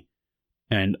judge on me.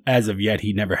 And as of yet,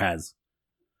 he never has.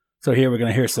 So here we're going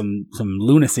to hear some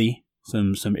lunacy,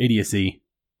 some idiocy,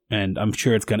 and I'm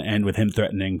sure it's going to end with him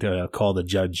threatening to call the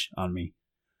judge on me.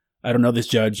 I don't know this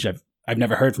judge. I've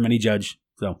never heard from any judge.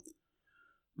 So,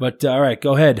 but all right,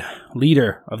 go ahead,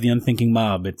 leader of the unthinking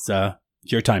mob. It's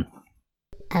your time.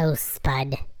 Oh,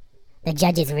 Spud. The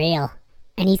judge is real,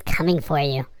 and he's coming for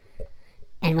you.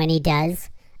 And when he does,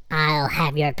 I'll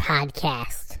have your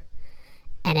podcast.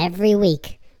 And every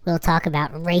week, we'll talk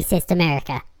about racist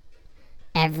America.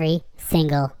 Every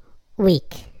single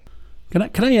week.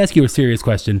 Can I ask you a serious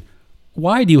question?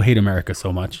 Why do you hate America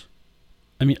so much?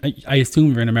 I mean, I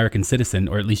assume you're an American citizen,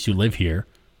 or at least you live here.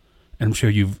 And I'm sure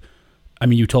you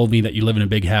told me that you live in a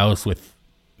big house with,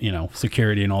 you know,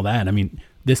 security and all that. I mean,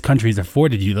 this country's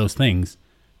afforded you those things,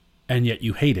 and yet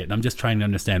you hate it. And I'm just trying to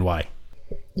understand why.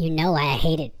 You know why I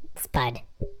hate it, Spud.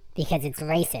 Because it's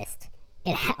racist.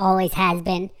 It always has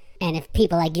been, and if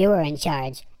people like you are in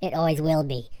charge, it always will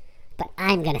be. But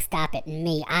I'm gonna stop it.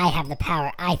 Me, I have the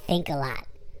power. I think a lot.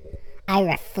 I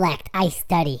reflect. I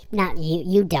study. Not you.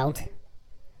 You don't.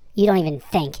 You don't even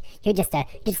think. You're just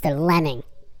a lemming.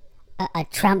 A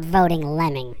Trump voting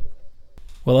lemming.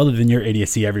 Well, other than your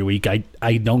idiocy every week,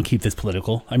 I don't keep this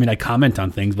political. I mean, I comment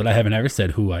on things, but I haven't ever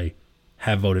said who I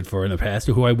have voted for in the past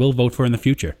or who I will vote for in the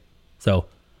future. So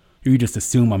you just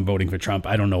assume I'm voting for Trump.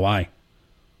 I don't know why.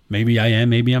 Maybe I am,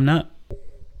 maybe I'm not.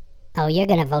 Oh, you're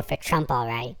gonna vote for Trump, all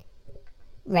right.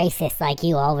 Racist like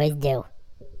you always do.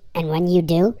 And when you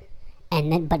do,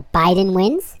 but Biden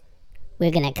wins,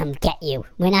 we're gonna come get you.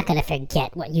 We're not gonna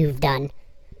forget what you've done.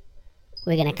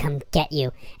 We're gonna come get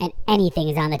you. And anything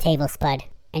is on the table, Spud.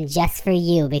 And just for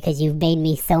you, because you've made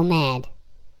me so mad,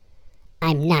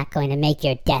 I'm not going to make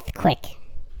your death quick.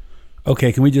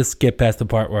 Okay, can we just skip past the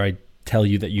part where I tell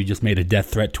you that you just made a death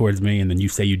threat towards me and then you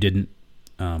say you didn't?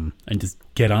 And just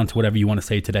get on to whatever you want to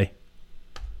say today?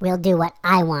 We'll do what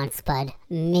I want, Spud.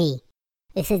 Me.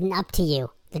 This isn't up to you.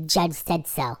 The judge said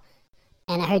so.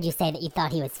 And I heard you say that you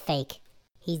thought he was fake.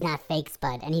 He's not fake,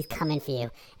 Spud, and he's coming for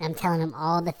you. And I'm telling him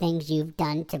all the things you've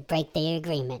done to break the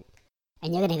agreement.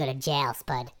 And you're gonna go to jail,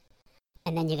 Spud.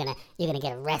 And then you're gonna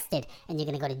get arrested, and you're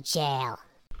gonna go to jail.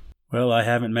 Well, I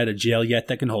haven't met a jail yet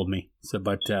that can hold me. So,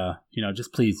 but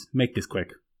just please make this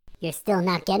quick. You're still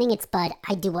not getting it, Spud.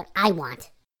 I do what I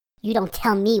want. You don't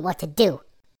tell me what to do.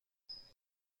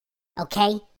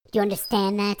 Okay? Do you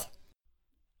understand that?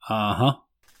 Uh-huh.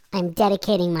 I'm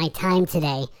dedicating my time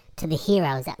today to the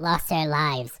heroes that lost their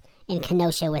lives in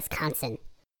Kenosha, Wisconsin.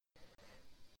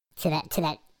 To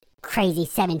that crazy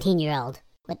 17-year-old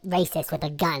racist with a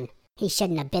gun. He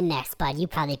shouldn't have been there, Spud. You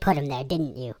probably put him there,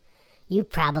 didn't you? You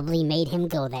probably made him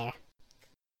go there.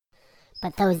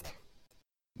 But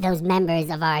those members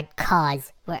of our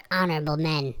cause were honorable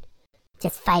men,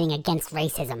 just fighting against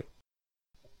racism.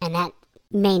 And that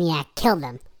maniac killed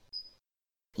them.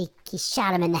 He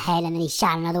shot him in the head, and then he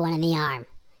shot another one in the arm.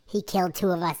 He killed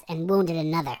 2 of us and wounded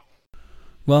another.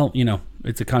 Well,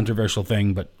 it's a controversial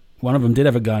thing, but one of them did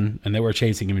have a gun, and they were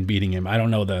chasing him and beating him. I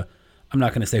don't know I'm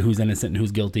not going to say who's innocent and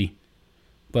who's guilty,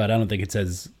 but I don't think it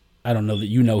says, I don't know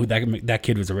that that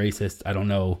kid was a racist. I don't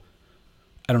know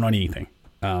anything.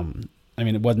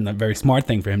 It wasn't a very smart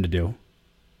thing for him to do,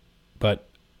 but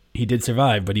he did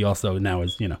survive, but he also now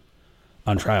is,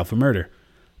 on trial for murder.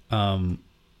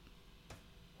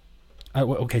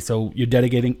 Okay, so you're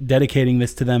dedicating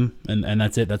this to them, and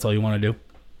that's it? That's all you want to do?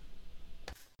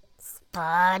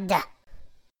 Spud.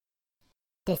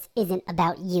 This isn't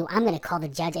about you. I'm going to call the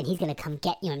judge, and he's going to come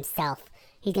get you himself.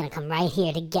 He's going to come right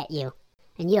here to get you.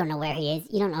 And you don't know where he is.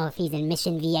 You don't know if he's in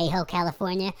Mission Viejo,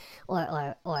 California,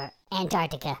 or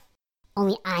Antarctica.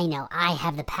 Only I know. I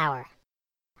have the power.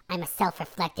 I'm a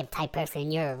self-reflective type person,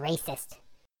 and you're a racist.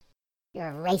 You're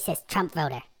a racist Trump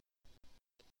voter.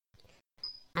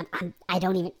 I'm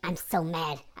so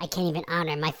mad. I can't even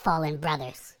honor my fallen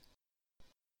brothers.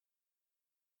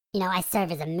 I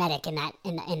serve as a medic in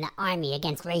the army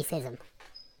against racism.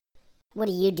 What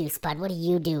do you do, Spud? What do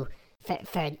you do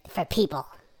for people?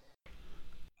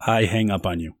 I hang up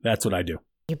on you. That's what I do.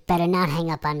 You better not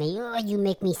hang up on me. Oh, you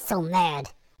make me so mad.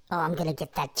 Oh, I'm gonna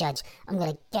get that judge. I'm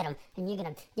gonna get him, and you're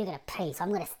gonna pay. So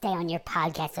I'm gonna stay on your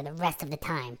podcast for the rest of the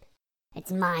time.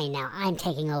 It's mine now. I'm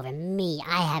taking over. Me.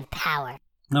 I have power.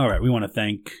 All right. We want to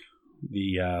thank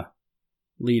the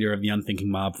leader of the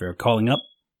Unthinking Mob for calling up.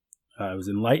 It was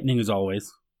enlightening as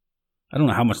always. I don't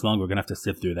know how much longer we're gonna have to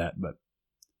sift through that, but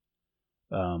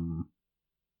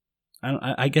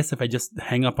I guess if I just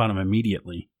hang up on him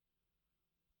immediately,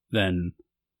 then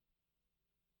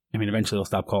eventually he'll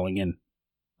stop calling in.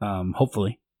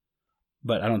 Hopefully,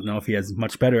 but I don't know if he has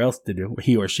much better else to do,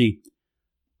 he or she.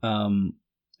 And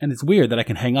it's weird that I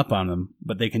can hang up on them,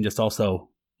 but they can just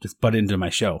butt into my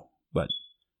show. But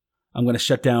I'm gonna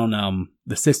shut down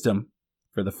the system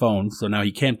for the phone, so now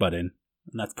he can't butt in.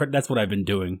 And that's what I've been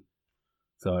doing.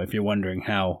 So if you're wondering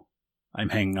how I'm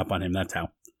hanging up on him, that's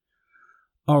how.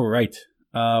 All right,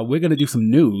 we're gonna do some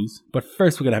news, but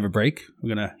first we're gonna have a break.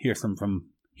 We're gonna hear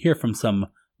from some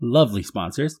lovely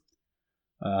sponsors.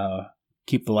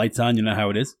 Keep the lights on. You know how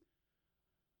it is.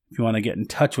 If you want to get in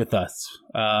touch with us,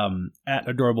 at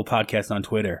Adorable Podcast on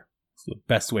Twitter. It's the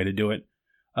best way to do it.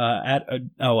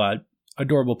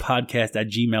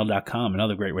 adorablepodcast@gmail.com.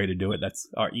 Another great way to do it. That's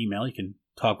our email. You can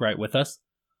talk right with us.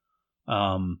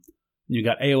 You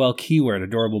got AOL keyword,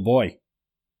 Adorable Boy.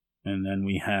 And then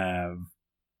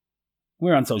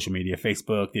we're on social media,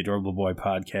 Facebook, The Adorable Boy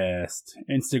Podcast,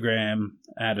 Instagram,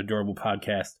 @Adorable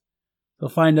Podcast. So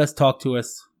find us, talk to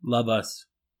us, love us,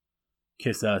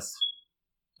 kiss us.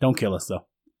 Don't kill us, though.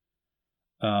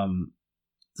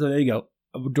 So there you go.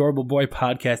 Adorable Boy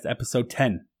Podcast, episode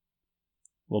 10.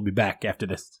 We'll be back after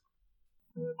this.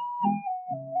 Goodbye,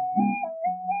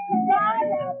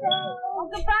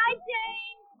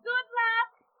 Jane. Good luck.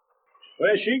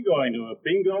 Where's she going, to a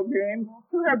bingo game?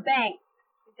 To her bank.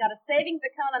 She's got a savings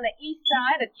account on the east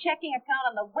side, a checking account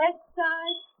on the west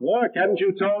side. Look, hadn't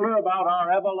you told her about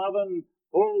our ever-loving,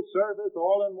 full-service,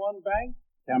 all-in-one bank,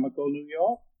 Chemical New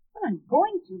York? Well, I'm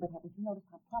going to, but haven't you noticed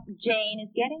how plump Jane is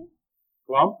getting?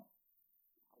 Plump?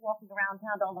 Walking around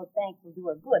town to all those banks will do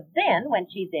her good. Then, when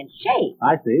she's in shape.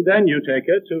 I see. Then you take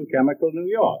her to Chemical New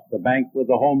York, the bank with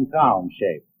the hometown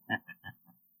shape.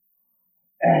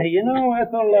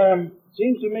 Ethel,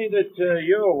 seems to me that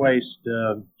your waist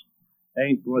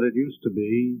ain't what it used to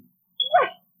be.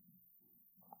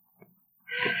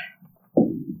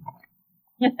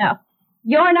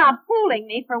 You're not fooling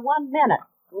me for 1 minute,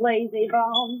 lazy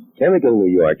bone. Chemical New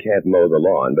York can't mow the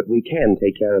lawn, but we can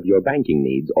take care of your banking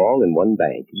needs all in one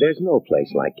bank. There's no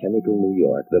place like Chemical New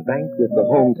York, the bank with the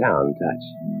hometown touch.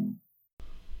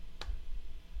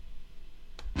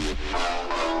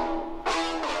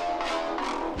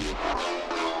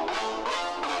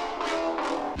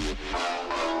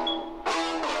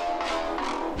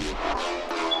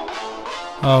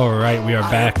 All right, we are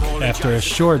back after a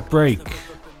short break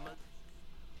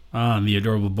on the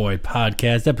Adorable Boy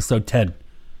Podcast, episode 10.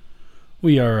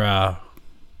 We are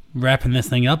wrapping this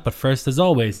thing up, but first, as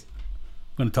always,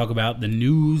 I'm going to talk about the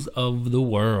news of the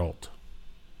world.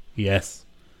 Yes.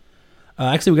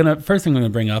 Actually, first thing I'm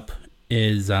going to bring up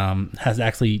is has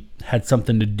actually had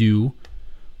something to do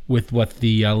with what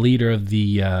the leader of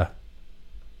the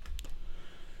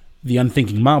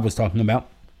unthinking mob was talking about.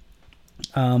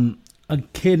 A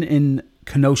kid in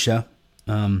Kenosha,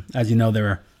 as you know, there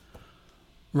are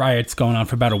riots going on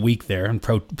for about a week there, and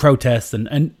protests,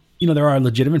 and you know, there are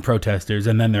legitimate protesters,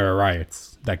 and then there are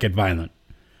riots that get violent.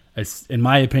 In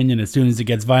my opinion, as soon as it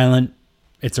gets violent,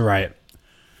 it's a riot.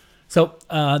 So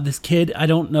this kid, I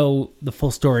don't know the full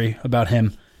story about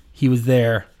him. He was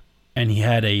there, and he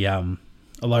had a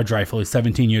large rifle. He's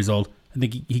 17 years old. I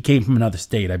think he came from another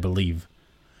state, I believe.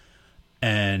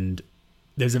 And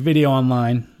there's a video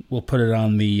online. We'll put it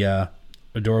on the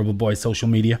Adorable Boy social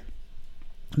media.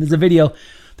 There's a video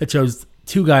that shows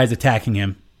two guys attacking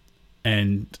him,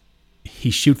 and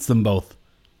he shoots them both.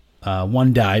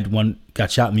 One died, one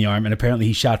got shot in the arm, and apparently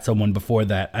he shot someone before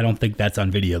that. I don't think that's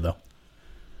on video, though.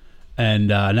 And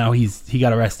now he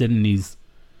got arrested, and he's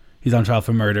on trial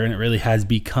for murder, and it really has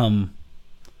become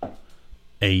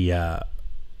a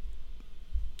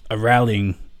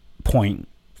rallying point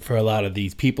for a lot of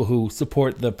these people who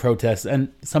support the protests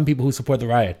and some people who support the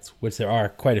riots, which there are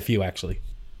quite a few, actually.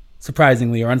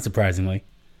 Surprisingly or unsurprisingly,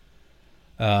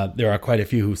 there are quite a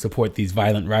few who support these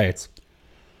violent riots.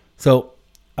 So,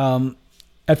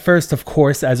 at first, of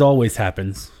course, as always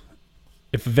happens,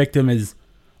 if a victim is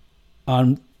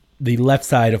on the left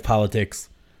side of politics,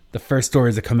 the first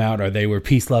stories that come out are they were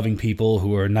peace-loving people who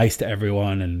were nice to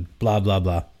everyone and blah, blah,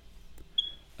 blah.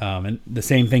 And the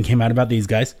same thing came out about these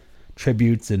guys,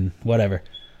 tributes and whatever.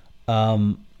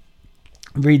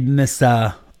 Reading this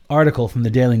article from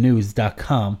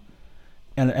thedailynews.com,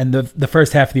 and the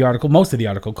first half of the article, most of the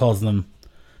article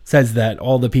says that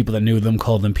all the people that knew them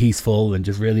called them peaceful and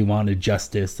just really wanted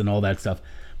justice and all that stuff.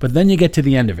 But then you get to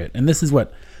the end of it, and this is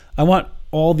what I want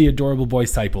all the Adorable Boy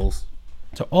disciples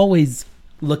to always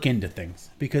look into things,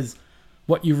 because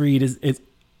what you read is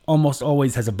almost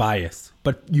always has a bias,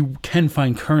 but you can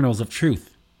find kernels of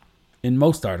truth in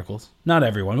most articles. Not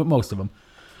everyone, but most of them.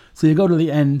 So you go to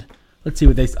the end. Let's see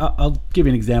what I'll give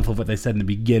you an example of what they said in the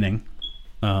beginning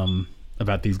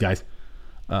about these guys.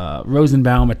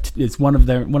 Rosenbaum, it's one of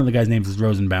the guys' names is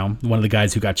Rosenbaum, one of the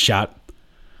guys who got shot.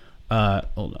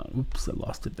 Hold on, oops, I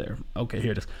lost it there. Okay,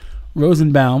 here it is.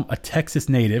 Rosenbaum, a Texas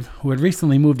native who had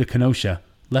recently moved to Kenosha,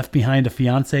 left behind a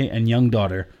fiance and young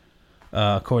daughter.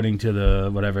 According to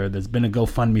there's been a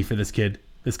GoFundMe for this kid.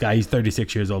 This guy, he's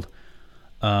 36 years old.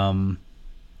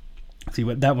 See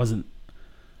what that wasn't.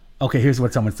 Okay, here's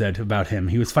what someone said about him.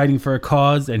 He was fighting for a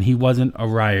cause, and he wasn't a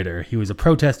rioter. He was a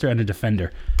protester and a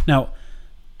defender. Now,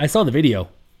 I saw the video,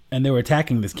 and they were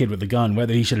attacking this kid with a gun,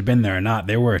 whether he should have been there or not.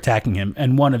 They were attacking him,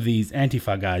 and one of these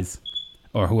Antifa guys,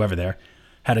 or whoever there,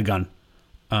 had a gun.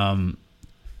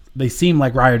 They seem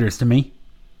like rioters to me,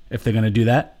 if they're going to do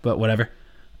that, but whatever.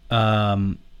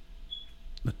 Let's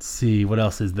see, what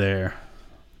else is there?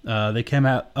 They came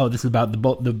out. Oh, this is about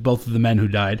both of the men who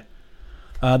died.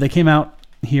 They came out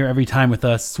here every time with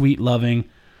us, sweet, loving.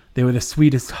 They were the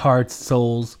sweetest hearts,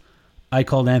 souls. I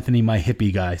called Anthony my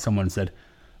hippie guy. Someone said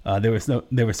they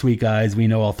were sweet guys. We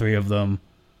know all three of them.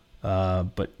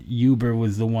 But Huber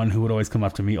was the one who would always come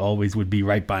up to me. Always would be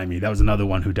right by me. That was another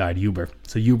one who died. Huber.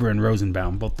 So Huber and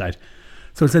Rosenbaum both died.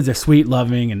 So it says they're sweet,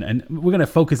 loving, and we're gonna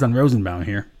focus on Rosenbaum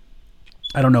here.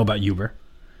 I don't know about Huber.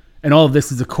 And all of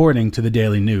this is according to the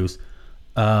Daily News.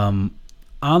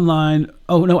 Online...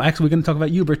 Oh, no, actually, we're going to talk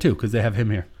about Huber, too, because they have him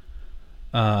here.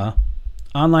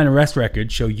 Online arrest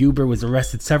records show Huber was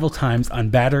arrested several times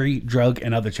on battery, drug,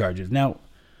 and other charges. Now,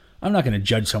 I'm not going to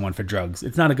judge someone for drugs.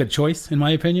 It's not a good choice, in my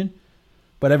opinion.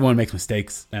 But everyone makes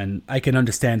mistakes, and I can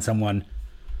understand someone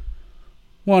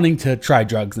wanting to try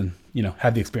drugs and,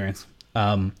 have the experience.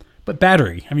 But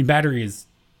battery is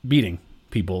beating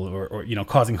people or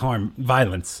causing harm,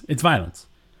 violence. It's violence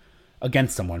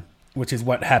against someone, which is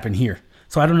what happened here.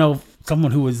 So I don't know if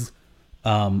someone who was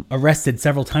arrested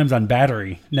several times on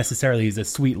battery necessarily is a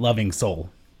sweet, loving soul.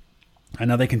 I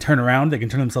know they can turn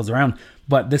themselves around,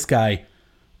 but this guy,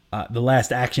 the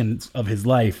last actions of his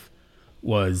life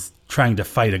was trying to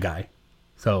fight a guy.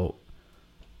 So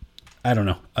I don't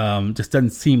know. Just doesn't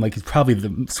seem like he's probably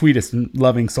the sweetest and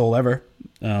loving soul ever.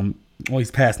 Well,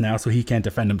 he's passed now, so he can't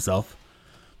defend himself.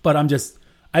 But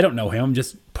I don't know him. I'm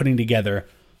just putting together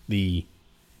the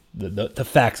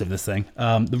facts of this thing.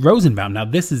 The Rosenbaum. Now,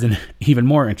 this is an even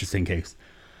more interesting case.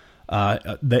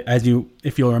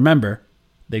 If you'll remember,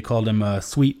 they called him a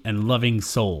sweet and loving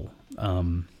soul.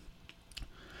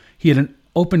 He had an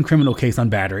open criminal case on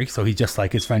battery, so he's just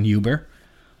like his friend Huber.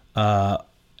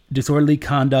 disorderly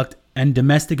conduct, and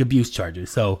domestic abuse charges.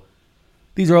 So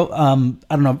these are all, I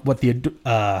don't know what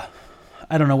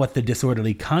the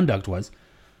disorderly conduct was,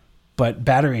 but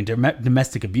battery and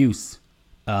domestic abuse,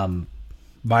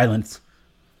 violence,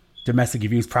 domestic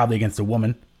abuse probably against a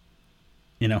woman.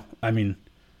 You know, I mean,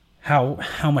 how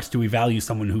much do we value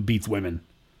someone who beats women?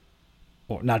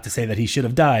 Or not to say that he should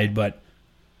have died, but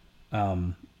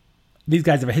these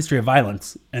guys have a history of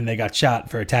violence, and they got shot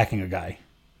for attacking a guy.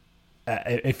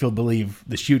 If you'll believe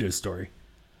the shooter's story.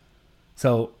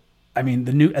 So, I mean,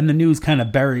 the Daily News kind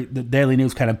of buried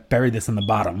this in the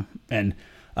bottom, and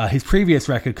his previous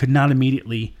record could not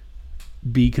immediately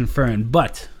be confirmed.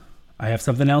 But I have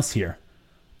something else here.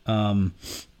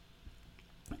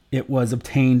 It was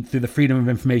obtained through the Freedom of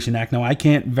Information Act. Now, I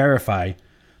can't verify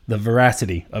the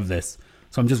veracity of this,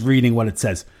 so I'm just reading what it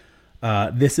says.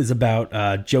 This is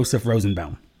about Joseph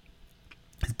Rosenbaum.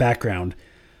 His background.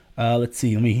 Let's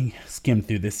see. Let me skim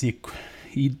through this.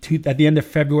 At the end of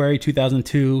February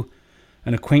 2002,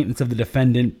 an acquaintance of the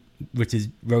defendant, which is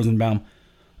Rosenbaum,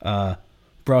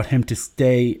 brought him to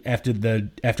stay after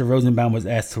Rosenbaum was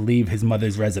asked to leave his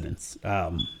mother's residence.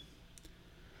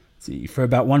 For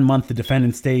about 1 month, the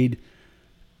defendant stayed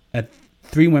at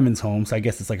 3 women's homes. I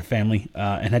guess it's like a family,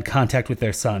 and had contact with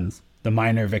their sons, the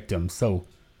minor victims. So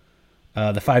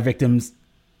the 5 victims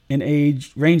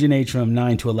range in age from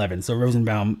 9 to 11. So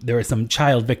Rosenbaum, there are some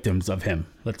child victims of him.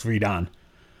 Let's read on.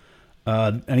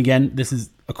 And again, this is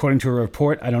according to a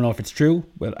report. I don't know if it's true,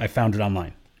 but I found it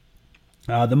online.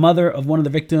 The mother of one of the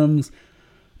victims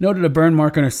noted a burn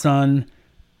mark on her son,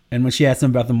 and when she asked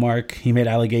him about the mark, he made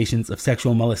allegations of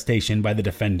sexual molestation by the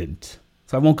defendant.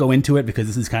 So I won't go into it because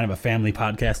this is kind of a family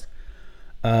podcast.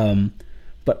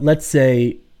 But let's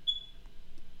say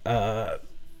the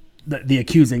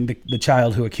accusing, the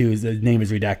child who accused, the name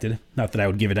is redacted. Not that I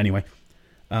would give it anyway.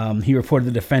 He reported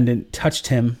the defendant touched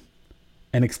him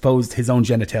and exposed his own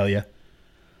genitalia.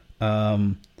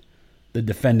 The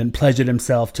defendant pleasured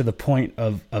himself to the point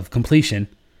of completion.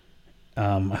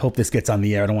 I hope this gets on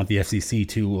the air. I don't want the FCC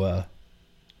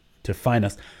to fine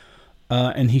us.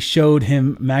 And he showed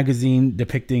him magazine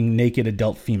depicting naked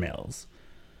adult females.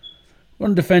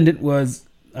 One defendant was,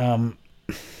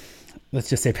 let's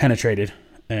just say, penetrated.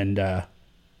 And I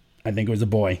think it was a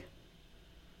boy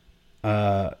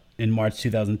in March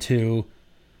 2002.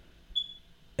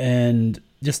 And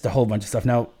just a whole bunch of stuff.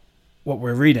 Now, what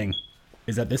we're reading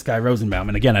is that this guy Rosenbaum,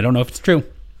 and again, I don't know if it's true.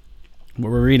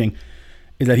 What we're reading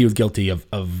is that he was guilty of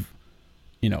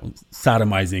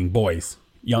sodomizing boys,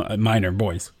 minor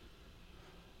boys.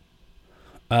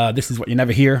 This is what you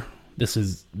never hear.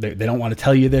 They don't want to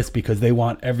tell you this because they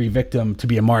want every victim to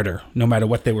be a martyr, no matter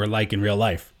what they were like in real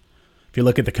life. If you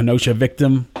look at the Kenosha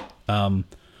victim, the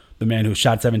man who was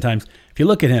shot 7 times, if you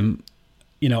look at him,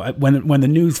 when the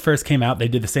news first came out, they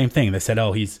did the same thing. They said,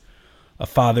 oh, he's a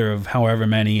father of however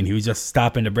many, and he was just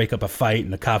stopping to break up a fight,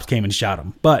 and the cops came and shot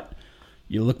him. But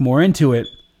you look more into it,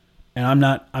 and I'm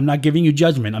not giving you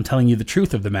judgment. I'm telling you the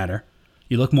truth of the matter.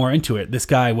 You look more into it. This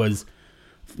guy was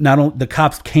not only, the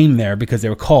cops came there because they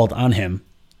were called on him.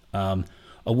 A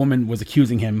woman was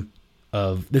accusing him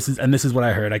of this is what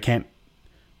I heard. I can't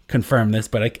confirm this,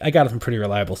 but I got it from pretty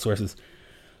reliable sources.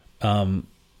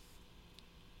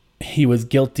 He was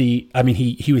guilty. I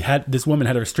mean, this woman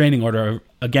had a restraining order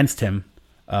against him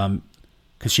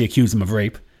because she accused him of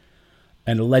rape,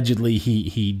 and allegedly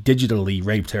he digitally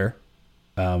raped her,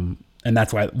 and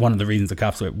that's why one of the reasons the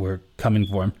cops were coming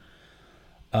for him.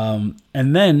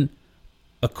 And then,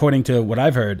 according to what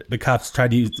I've heard, the cops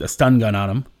tried to use a stun gun on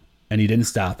him, and he didn't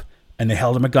stop. And they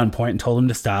held him at gunpoint and told him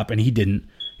to stop, and he didn't.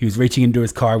 He was reaching into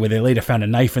his car, where they later found a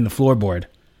knife in the floorboard,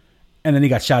 and then he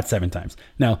got shot 7 times.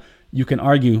 Now, you can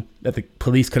argue that the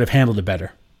police could have handled it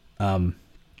better.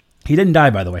 He didn't die,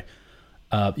 by the way.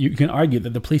 You can argue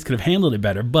that the police could have handled it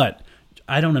better, but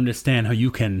I don't understand how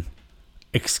you can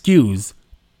excuse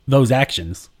those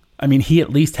actions. I mean, he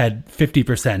at least had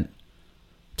 50%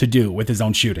 to do with his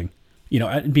own shooting.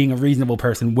 Being a reasonable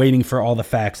person, waiting for all the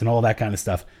facts and all that kind of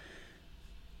stuff.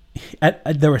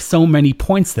 There were so many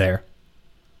points there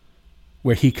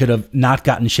where he could have not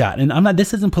gotten shot. And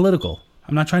this isn't political.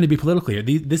 I'm not trying to be political here.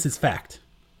 This is fact.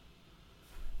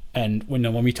 And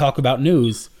when we talk about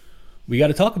news, we got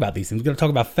to talk about these things. We got to talk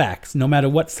about facts, no matter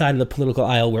what side of the political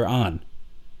aisle we're on.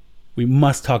 We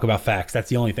must talk about facts. That's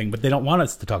the only thing. But they don't want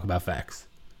us to talk about facts.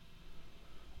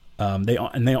 They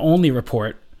only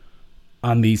report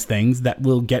on these things that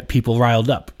will get people riled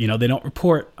up. They don't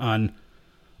report on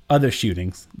other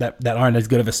shootings that aren't as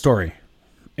good of a story.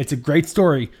 It's a great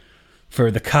story for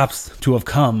the cops to have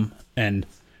come and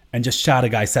just shot a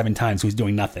guy 7 times who's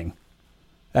doing nothing.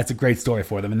 That's a great story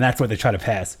for them, and that's what they try to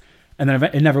pass. And then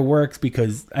it never works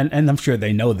because, and I'm sure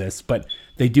they know this, but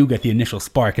they do get the initial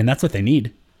spark, and that's what they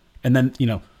need. And then,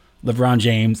 LeBron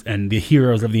James and the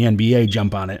heroes of the NBA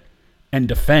jump on it and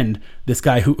defend this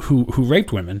guy who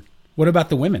raped women. What about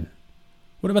the women?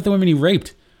 What about the women he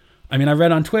raped? I mean, I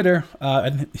read on Twitter,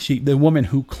 the woman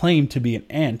who claimed to be an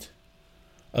aunt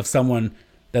of someone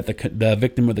that the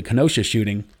victim of the Kenosha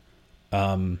shooting,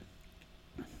 the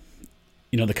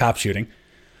cop shooting.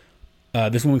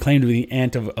 This woman claimed to be the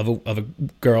aunt of a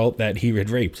girl that he had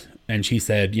raped. And she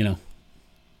said,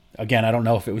 again, I don't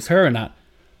know if it was her or not.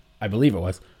 I believe it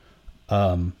was.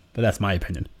 But that's my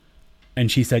opinion. And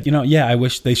she said, yeah, I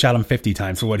wish they shot him 50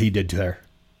 times for what he did to her.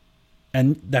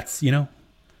 And that's,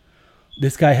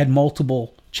 this guy had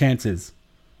multiple chances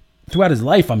throughout his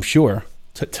life, I'm sure,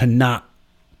 to not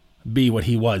be what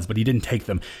he was, but he didn't take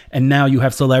them. And now you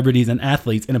have celebrities and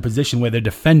athletes in a position where they're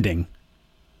defending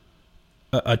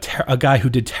a guy who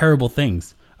did terrible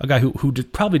things, a guy who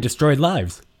probably destroyed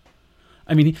lives.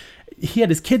 I mean, he had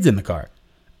his kids in the car,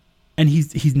 and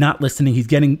he's not listening. He's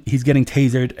getting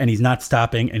tasered, and he's not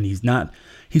stopping, and he's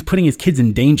putting his kids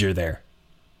in danger there,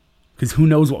 because who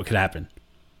knows what could happen.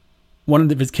 One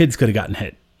of his kids could have gotten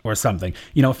hit or something.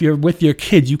 If you're with your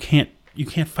kids, you can't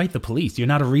fight the police. You're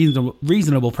not a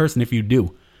reasonable person if you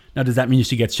do. Now, does that mean you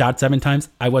should get shot 7 times?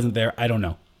 I wasn't there. I don't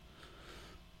know.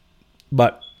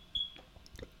 But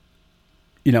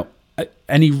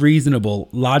any reasonable,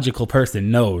 logical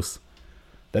person knows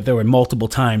that there were multiple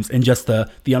times in just the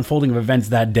unfolding of events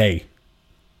that day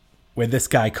where this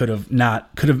guy could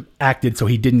have acted so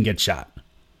he didn't get shot.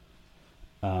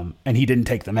 And he didn't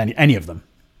take them, any of them.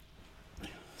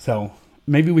 So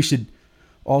maybe we should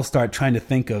all start trying to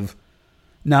think of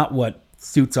not what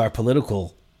suits our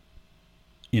political,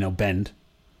 bend,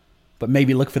 but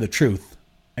maybe look for the truth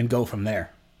and go from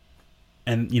there.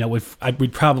 And,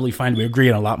 we'd probably find we agree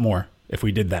on a lot more if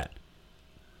we did that.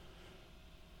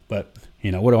 But,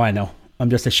 what do I know?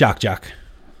 I'm just a shock jock.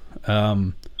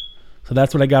 So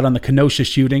that's what I got on the Kenosha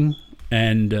shooting,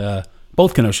 and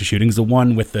both Kenosha shootings, the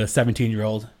one with the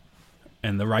 17-year-old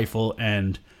and the rifle,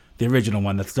 and the original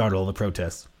one that started all the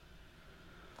protests.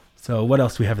 So what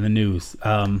else do we have in the news?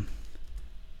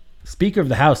 Speaker of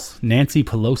the House, Nancy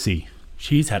Pelosi.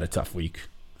 She's had a tough week,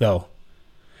 though.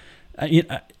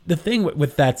 The thing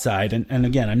with that side, and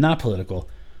again, I'm not political,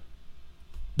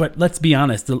 but let's be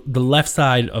honest, the left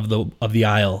side of the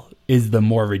aisle is the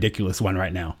more ridiculous one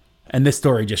right now. And this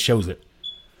story just shows it.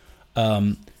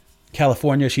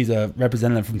 California, she's a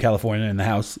representative from California in the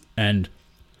House, and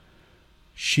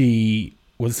she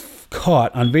was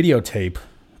caught on videotape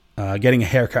getting a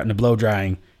haircut and a blow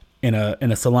drying in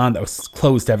a salon that was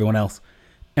closed to everyone else,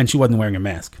 and she wasn't wearing a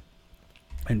mask.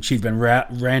 And she's been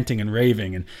ranting and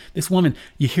raving. And this woman,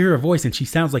 you hear her voice, and she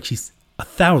sounds like she's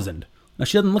 1,000. Now,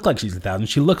 she doesn't look like she's 1,000.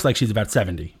 She looks like she's about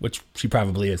 70, which she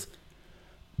probably is.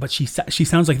 But she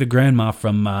sounds like the grandma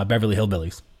from Beverly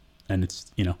Hillbillies, and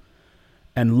it's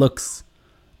and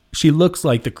she looks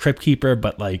like the Crypt Keeper,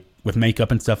 but like with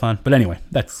makeup and stuff on. But anyway,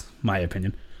 that's my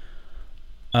opinion.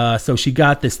 So she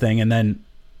got this thing, and then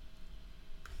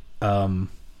and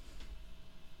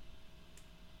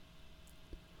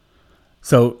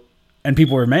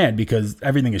people were mad because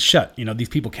everything is shut. These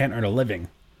people can't earn a living.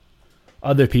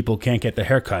 Other people can't get their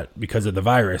haircut because of the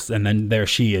virus, and then there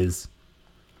she is,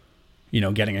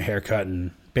 getting a haircut,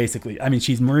 and basically, I mean,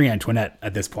 she's Marie Antoinette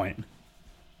at this point.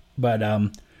 But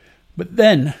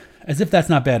then, as if that's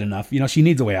not bad enough, she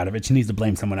needs a way out of it. She needs to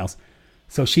blame someone else.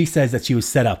 So she says that she was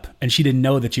set up, and she didn't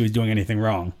know that she was doing anything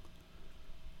wrong,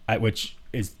 which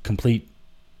is complete.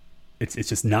 It's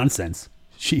just nonsense.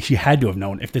 She had to have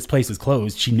known if this place was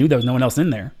closed. She knew there was no one else in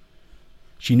there.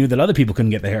 She knew that other people couldn't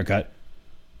get the haircut.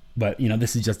 But,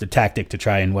 this is just a tactic to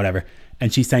try and whatever.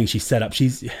 And she's saying she's set up.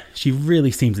 She really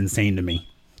seems insane to me.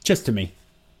 Just to me.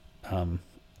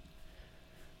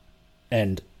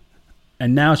 And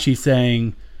now she's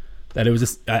saying that it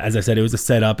was, as I said, it was a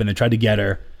setup, and they tried to get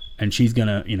her. And she's going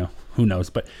to, who knows.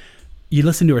 But you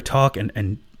listen to her talk,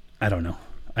 and I don't know.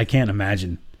 I can't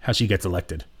imagine how she gets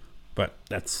elected. But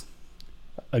that's,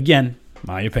 again,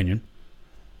 my opinion.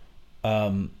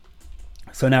 So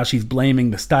now she's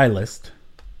blaming the stylist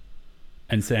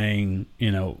and saying,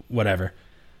 whatever.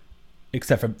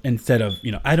 Except for, instead of,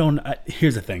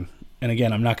 here's the thing. And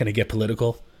again, I'm not going to get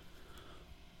political.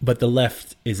 But the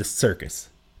left is a circus.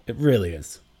 It really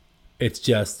is. It's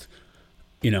just,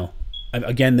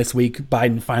 again, this week,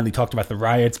 Biden finally talked about the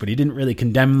riots, but he didn't really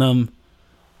condemn them.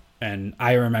 And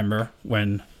I remember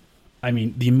when,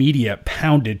 the media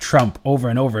pounded Trump over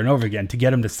and over and over again to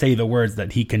get him to say the words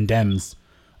that he condemns,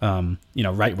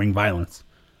 right-wing violence.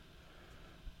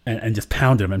 and just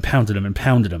pounded him and pounded him and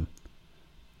pounded him.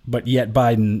 But yet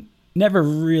Biden never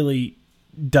really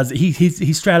does it.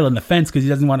 He's straddling the fence because he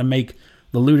doesn't want to make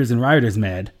the looters and rioters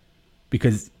mad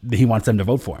because he wants them to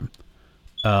vote for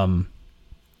him.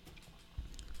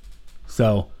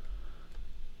 So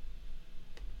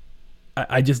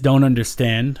I just don't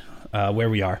understand where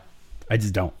we are. I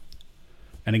just don't.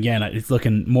 And again, it's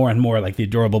looking more and more like the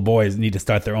adorable boys need to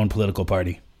start their own political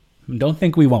party. Don't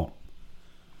think we won't.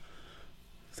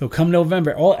 So come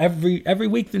November, every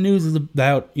week the news is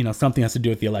about, something has to do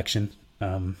with the election.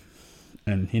 And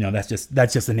that's just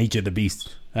the nature of the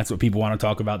beast. That's what people want to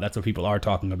talk about. That's what people are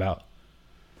talking about.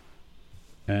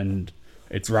 And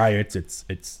it's riots,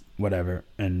 it's whatever.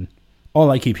 And all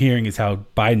I keep hearing is how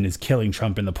Biden is killing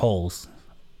Trump in the polls.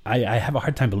 I have a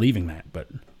hard time believing that, but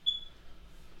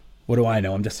what do I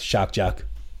know? I'm just a shock jock.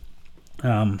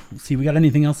 See, we got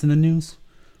anything else in the news?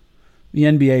 The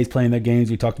NBA is playing their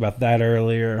games. We talked about that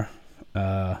earlier.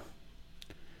 MLB,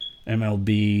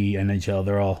 NHL,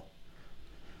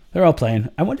 they're all playing.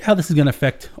 I wonder how this is going to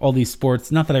affect all these sports.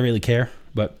 Not that I really care,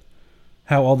 but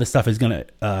how all this stuff is going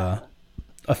to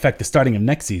affect the starting of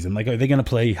next season. Like, are they going to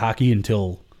play hockey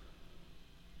until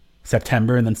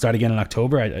September and then start again in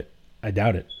October? I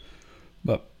doubt it.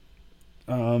 But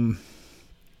there's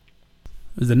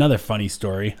another funny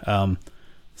story.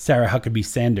 Sarah Huckabee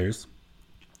Sanders,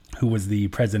 who was the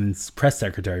president's press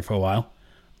secretary for a while,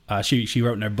 she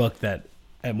wrote in her book that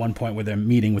at one point with a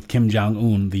meeting with Kim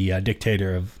Jong-un, the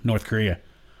dictator of North Korea,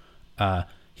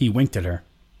 he winked at her,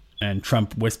 and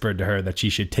Trump whispered to her that she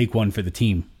should take one for the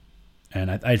team. And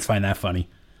I just find that funny.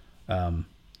 I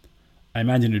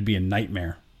imagine it'd be a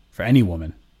nightmare for any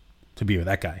woman to be with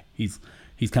that guy. He's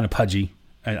kind of pudgy.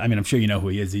 I mean, I'm sure you know who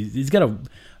he is. He's got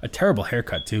a terrible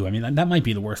haircut too. I mean, that might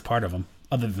be the worst part of him,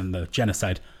 other than the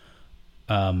genocide.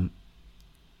 But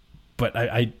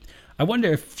I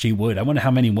wonder if she would. I wonder how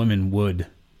many women would.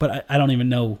 But I don't even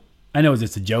know. I know it's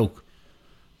just a joke,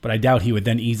 but I doubt he would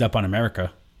then ease up on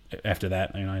America after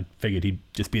that. I figured he'd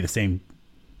just be the same,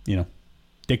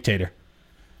 dictator.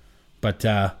 But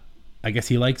I guess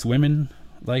he likes women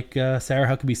like Sarah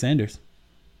Huckabee Sanders.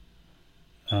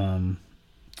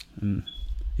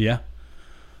 Yeah.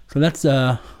 So that's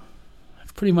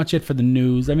pretty much it for the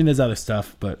news. I mean, there's other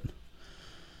stuff, but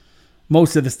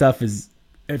most of the stuff is,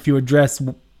 if you address,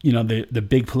 the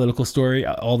big political story,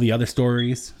 all the other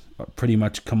stories pretty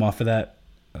much come off of that.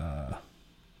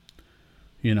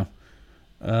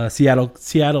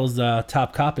 Seattle's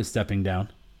top cop is stepping down,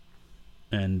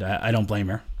 and I don't blame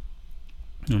her.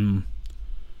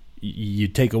 You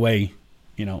take away,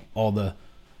 all the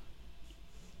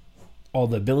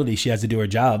ability she has to do her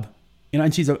job,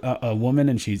 and she's a woman,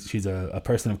 and she's a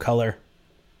person of color,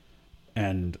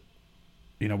 and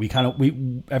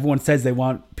everyone says they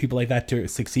want people like that to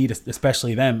succeed,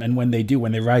 especially them, and when they do,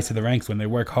 when they rise to the ranks, when they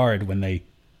work hard, when they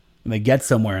get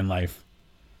somewhere in life,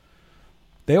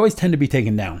 they always tend to be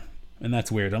taken down, and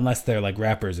that's weird. Unless they're like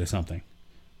rappers or something,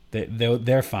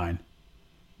 they're fine,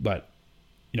 but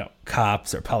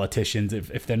cops or politicians,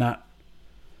 if they don't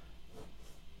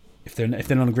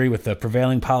agree with the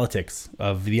prevailing politics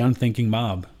of the unthinking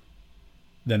mob,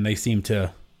 then they seem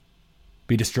to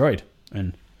be destroyed,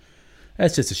 and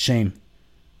that's just a shame.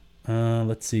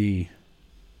 Let's see.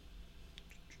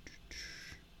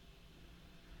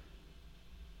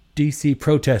 DC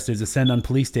protesters ascend on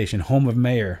police station, home of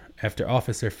mayor, after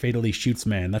officer fatally shoots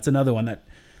man. That's another one that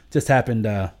just happened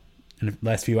in the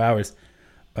last few hours.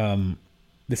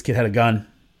 This kid had a gun,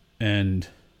 and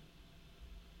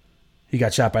he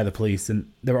got shot by the police,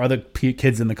 and there were other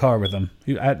kids in the car with him.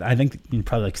 I think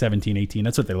probably like 17, 18.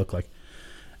 That's what they look like.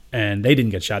 And they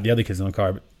didn't get shot, the other kids in the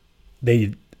car, but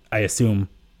I assume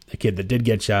the kid that did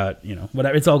get shot,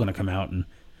 whatever, it's all going to come out. And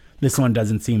this one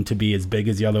doesn't seem to be as big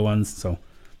as the other ones. So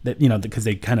that, because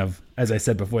they kind of, as I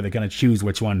said before, they kind of choose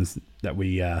which ones that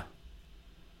we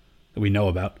know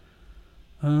about.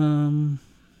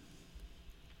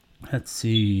 Let's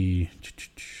see.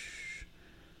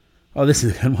 Oh, this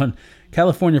is a good one.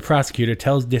 California prosecutor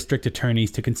tells district attorneys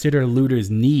to consider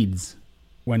looters' needs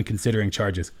when considering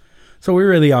charges. So we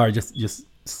really are just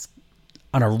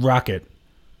on a rocket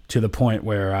to the point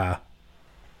where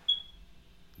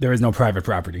there is no private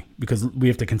property, because we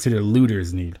have to consider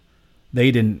looters' need. They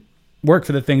didn't work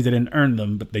for the things, they didn't earn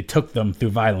them, but they took them through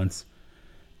violence.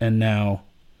 And now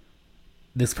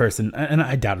this person, and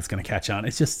I doubt it's going to catch on.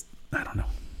 It's just, I don't know.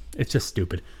 It's just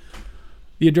stupid.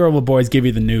 The adorable boys give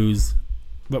you the news,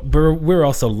 but we're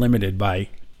also limited by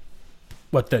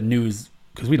what the news,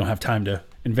 because we don't have time to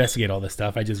investigate all this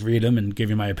stuff. I just read them and give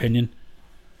you my opinion.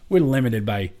 We're limited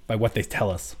by what they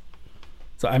tell us.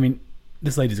 So, I mean,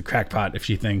 this lady's a crackpot if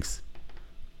she thinks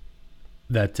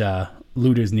that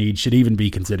looters need should even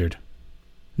be considered.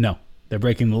 No, they're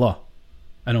breaking the law.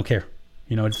 I don't care.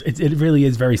 It really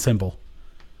is very simple.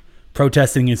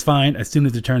 Protesting is fine. As soon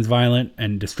as it turns violent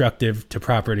and destructive to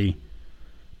property,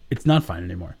 it's not fine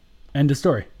anymore. End of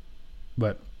story.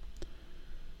 But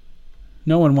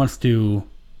no one wants to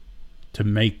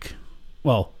make,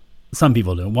 well, some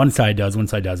people do. One side does, one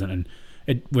side doesn't,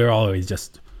 and we're always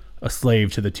just a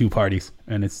slave to the two parties,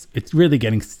 and it's really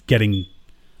getting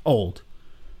old.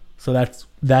 So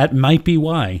that might be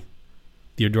why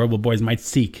the Adorable Boys might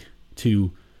seek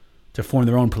to form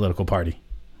their own political party.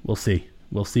 We'll see.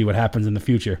 We'll see what happens in the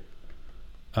future.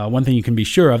 One thing you can be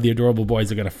sure of, the Adorable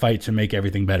Boys are going to fight to make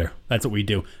everything better. That's what we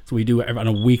do. So we do it on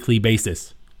a weekly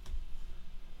basis.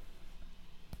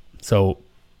 So,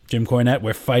 Jim Cornette,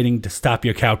 we're fighting to stop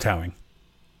your kowtowing.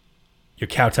 You're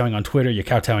kowtowing on Twitter. You're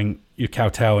kowtowing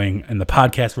in the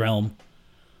podcast realm.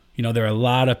 There are a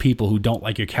lot of people who don't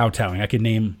like your kowtowing. I could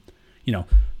name,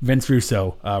 Vince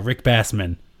Russo, Rick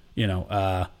Bassman,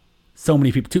 so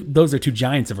many people. Those are two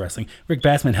giants of wrestling. Rick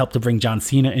Bassman helped to bring John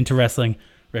Cena into wrestling.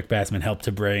 Rick Bassman helped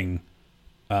to bring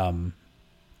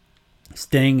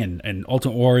Sting and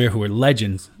Ultimate Warrior, who are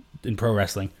legends in pro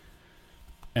wrestling.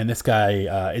 And this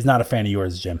guy is not a fan of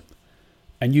yours, Jim.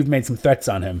 And you've made some threats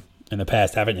on him in the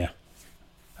past, haven't you?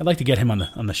 I'd like to get him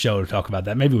on the show to talk about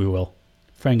that. Maybe we will.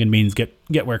 Frank and Means get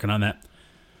working on that.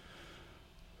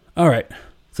 All right.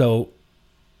 So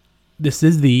this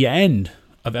is the end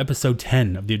of episode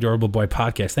 10 of the Adorable Boy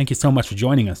podcast. Thank you so much for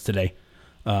joining us today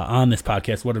on this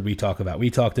podcast. What did we talk about? We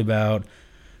talked about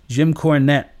Jim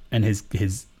Cornette and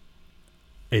his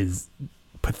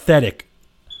pathetic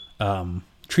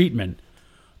treatment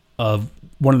of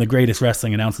one of the greatest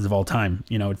wrestling announcers of all time.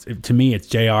 To me, it's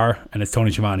JR and it's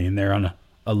Tony Schiavone, and they're on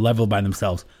a level by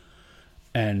themselves.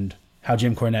 And how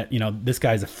Jim Cornette, this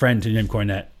guy's a friend to Jim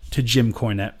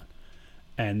Cornette,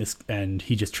 and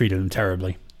he just treated him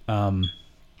terribly.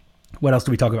 What else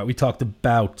did we talk about? We talked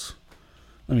about,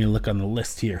 let me look on the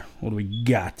list here. What do we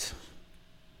got?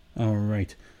 All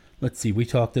right. Let's see. We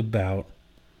talked about,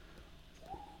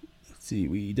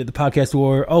 we did the podcast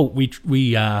war. Oh, we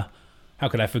how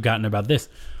could I have forgotten about this?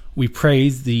 We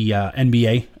praised the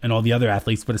NBA and all the other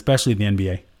athletes, but especially the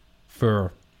NBA,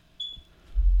 for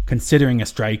considering a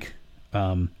strike,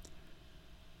 and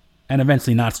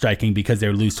eventually not striking because they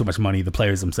would lose so much money, the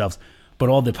players themselves. But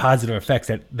all the positive effects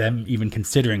that them even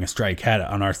considering a strike had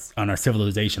on our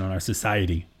civilization, on our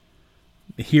society.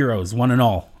 The heroes, one and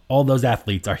all those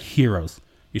athletes are heroes.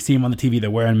 You see them on the TV, they're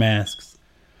wearing masks,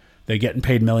 they're getting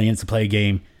paid millions to play a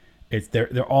game.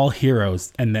 They're all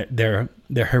heroes, and their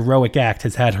heroic act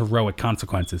has had heroic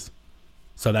consequences.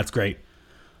 So that's great.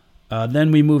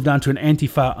 Then we moved on to an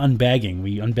Antifa unbagging.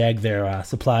 We unbagged their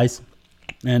supplies,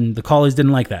 and the callers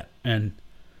didn't like that. And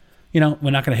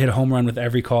we're not going to hit a home run with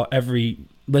every call, every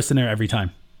listener, every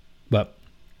time. But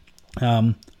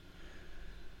what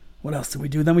else did we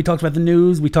do? Then we talked about the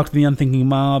news. We talked to the unthinking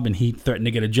mob, and he threatened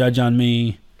to get a judge on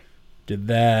me. Did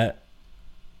that.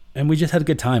 And we just had a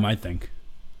good time, I think.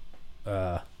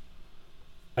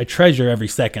 I treasure every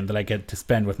second that I get to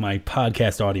spend with my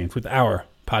podcast audience, with our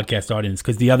podcast audience,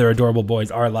 because the other Adorable Boys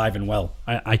are alive and well.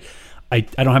 I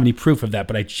don't have any proof of that,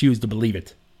 but I choose to believe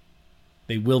it.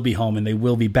 They will be home, and they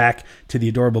will be back to the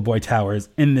Adorable Boy Towers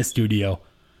in this studio,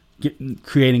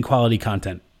 creating quality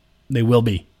content. They will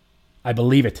be. I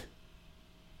believe it.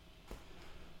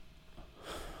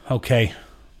 Okay.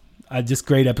 Just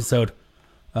great episode.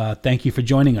 Thank you for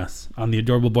joining us on the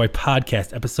Adorable Boy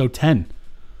podcast, episode 10.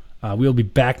 We'll be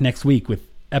back next week with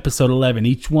episode 11.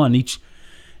 Each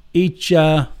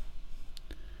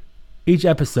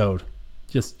episode,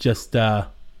 just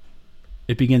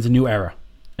it begins a new era,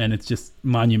 and it's just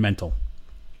monumental.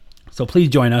 So please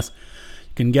join us.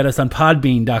 You can get us on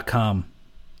podbean.com.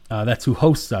 That's who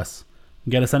hosts us. You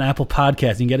can get us on Apple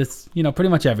Podcasts. You can get us, pretty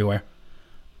much everywhere.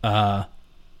 And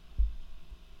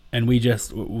we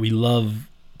love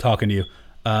talking to you.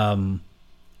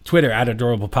 Twitter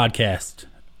 @Adorable Podcast.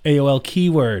 AOL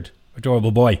keyword Adorable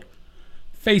Boy.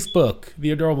 Facebook, the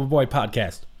Adorable Boy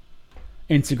Podcast.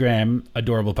 Instagram,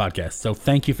 Adorable Podcast. So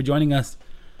thank you for joining us.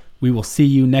 We will see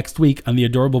you next week on the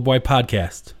Adorable Boy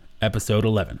Podcast, episode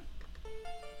 11.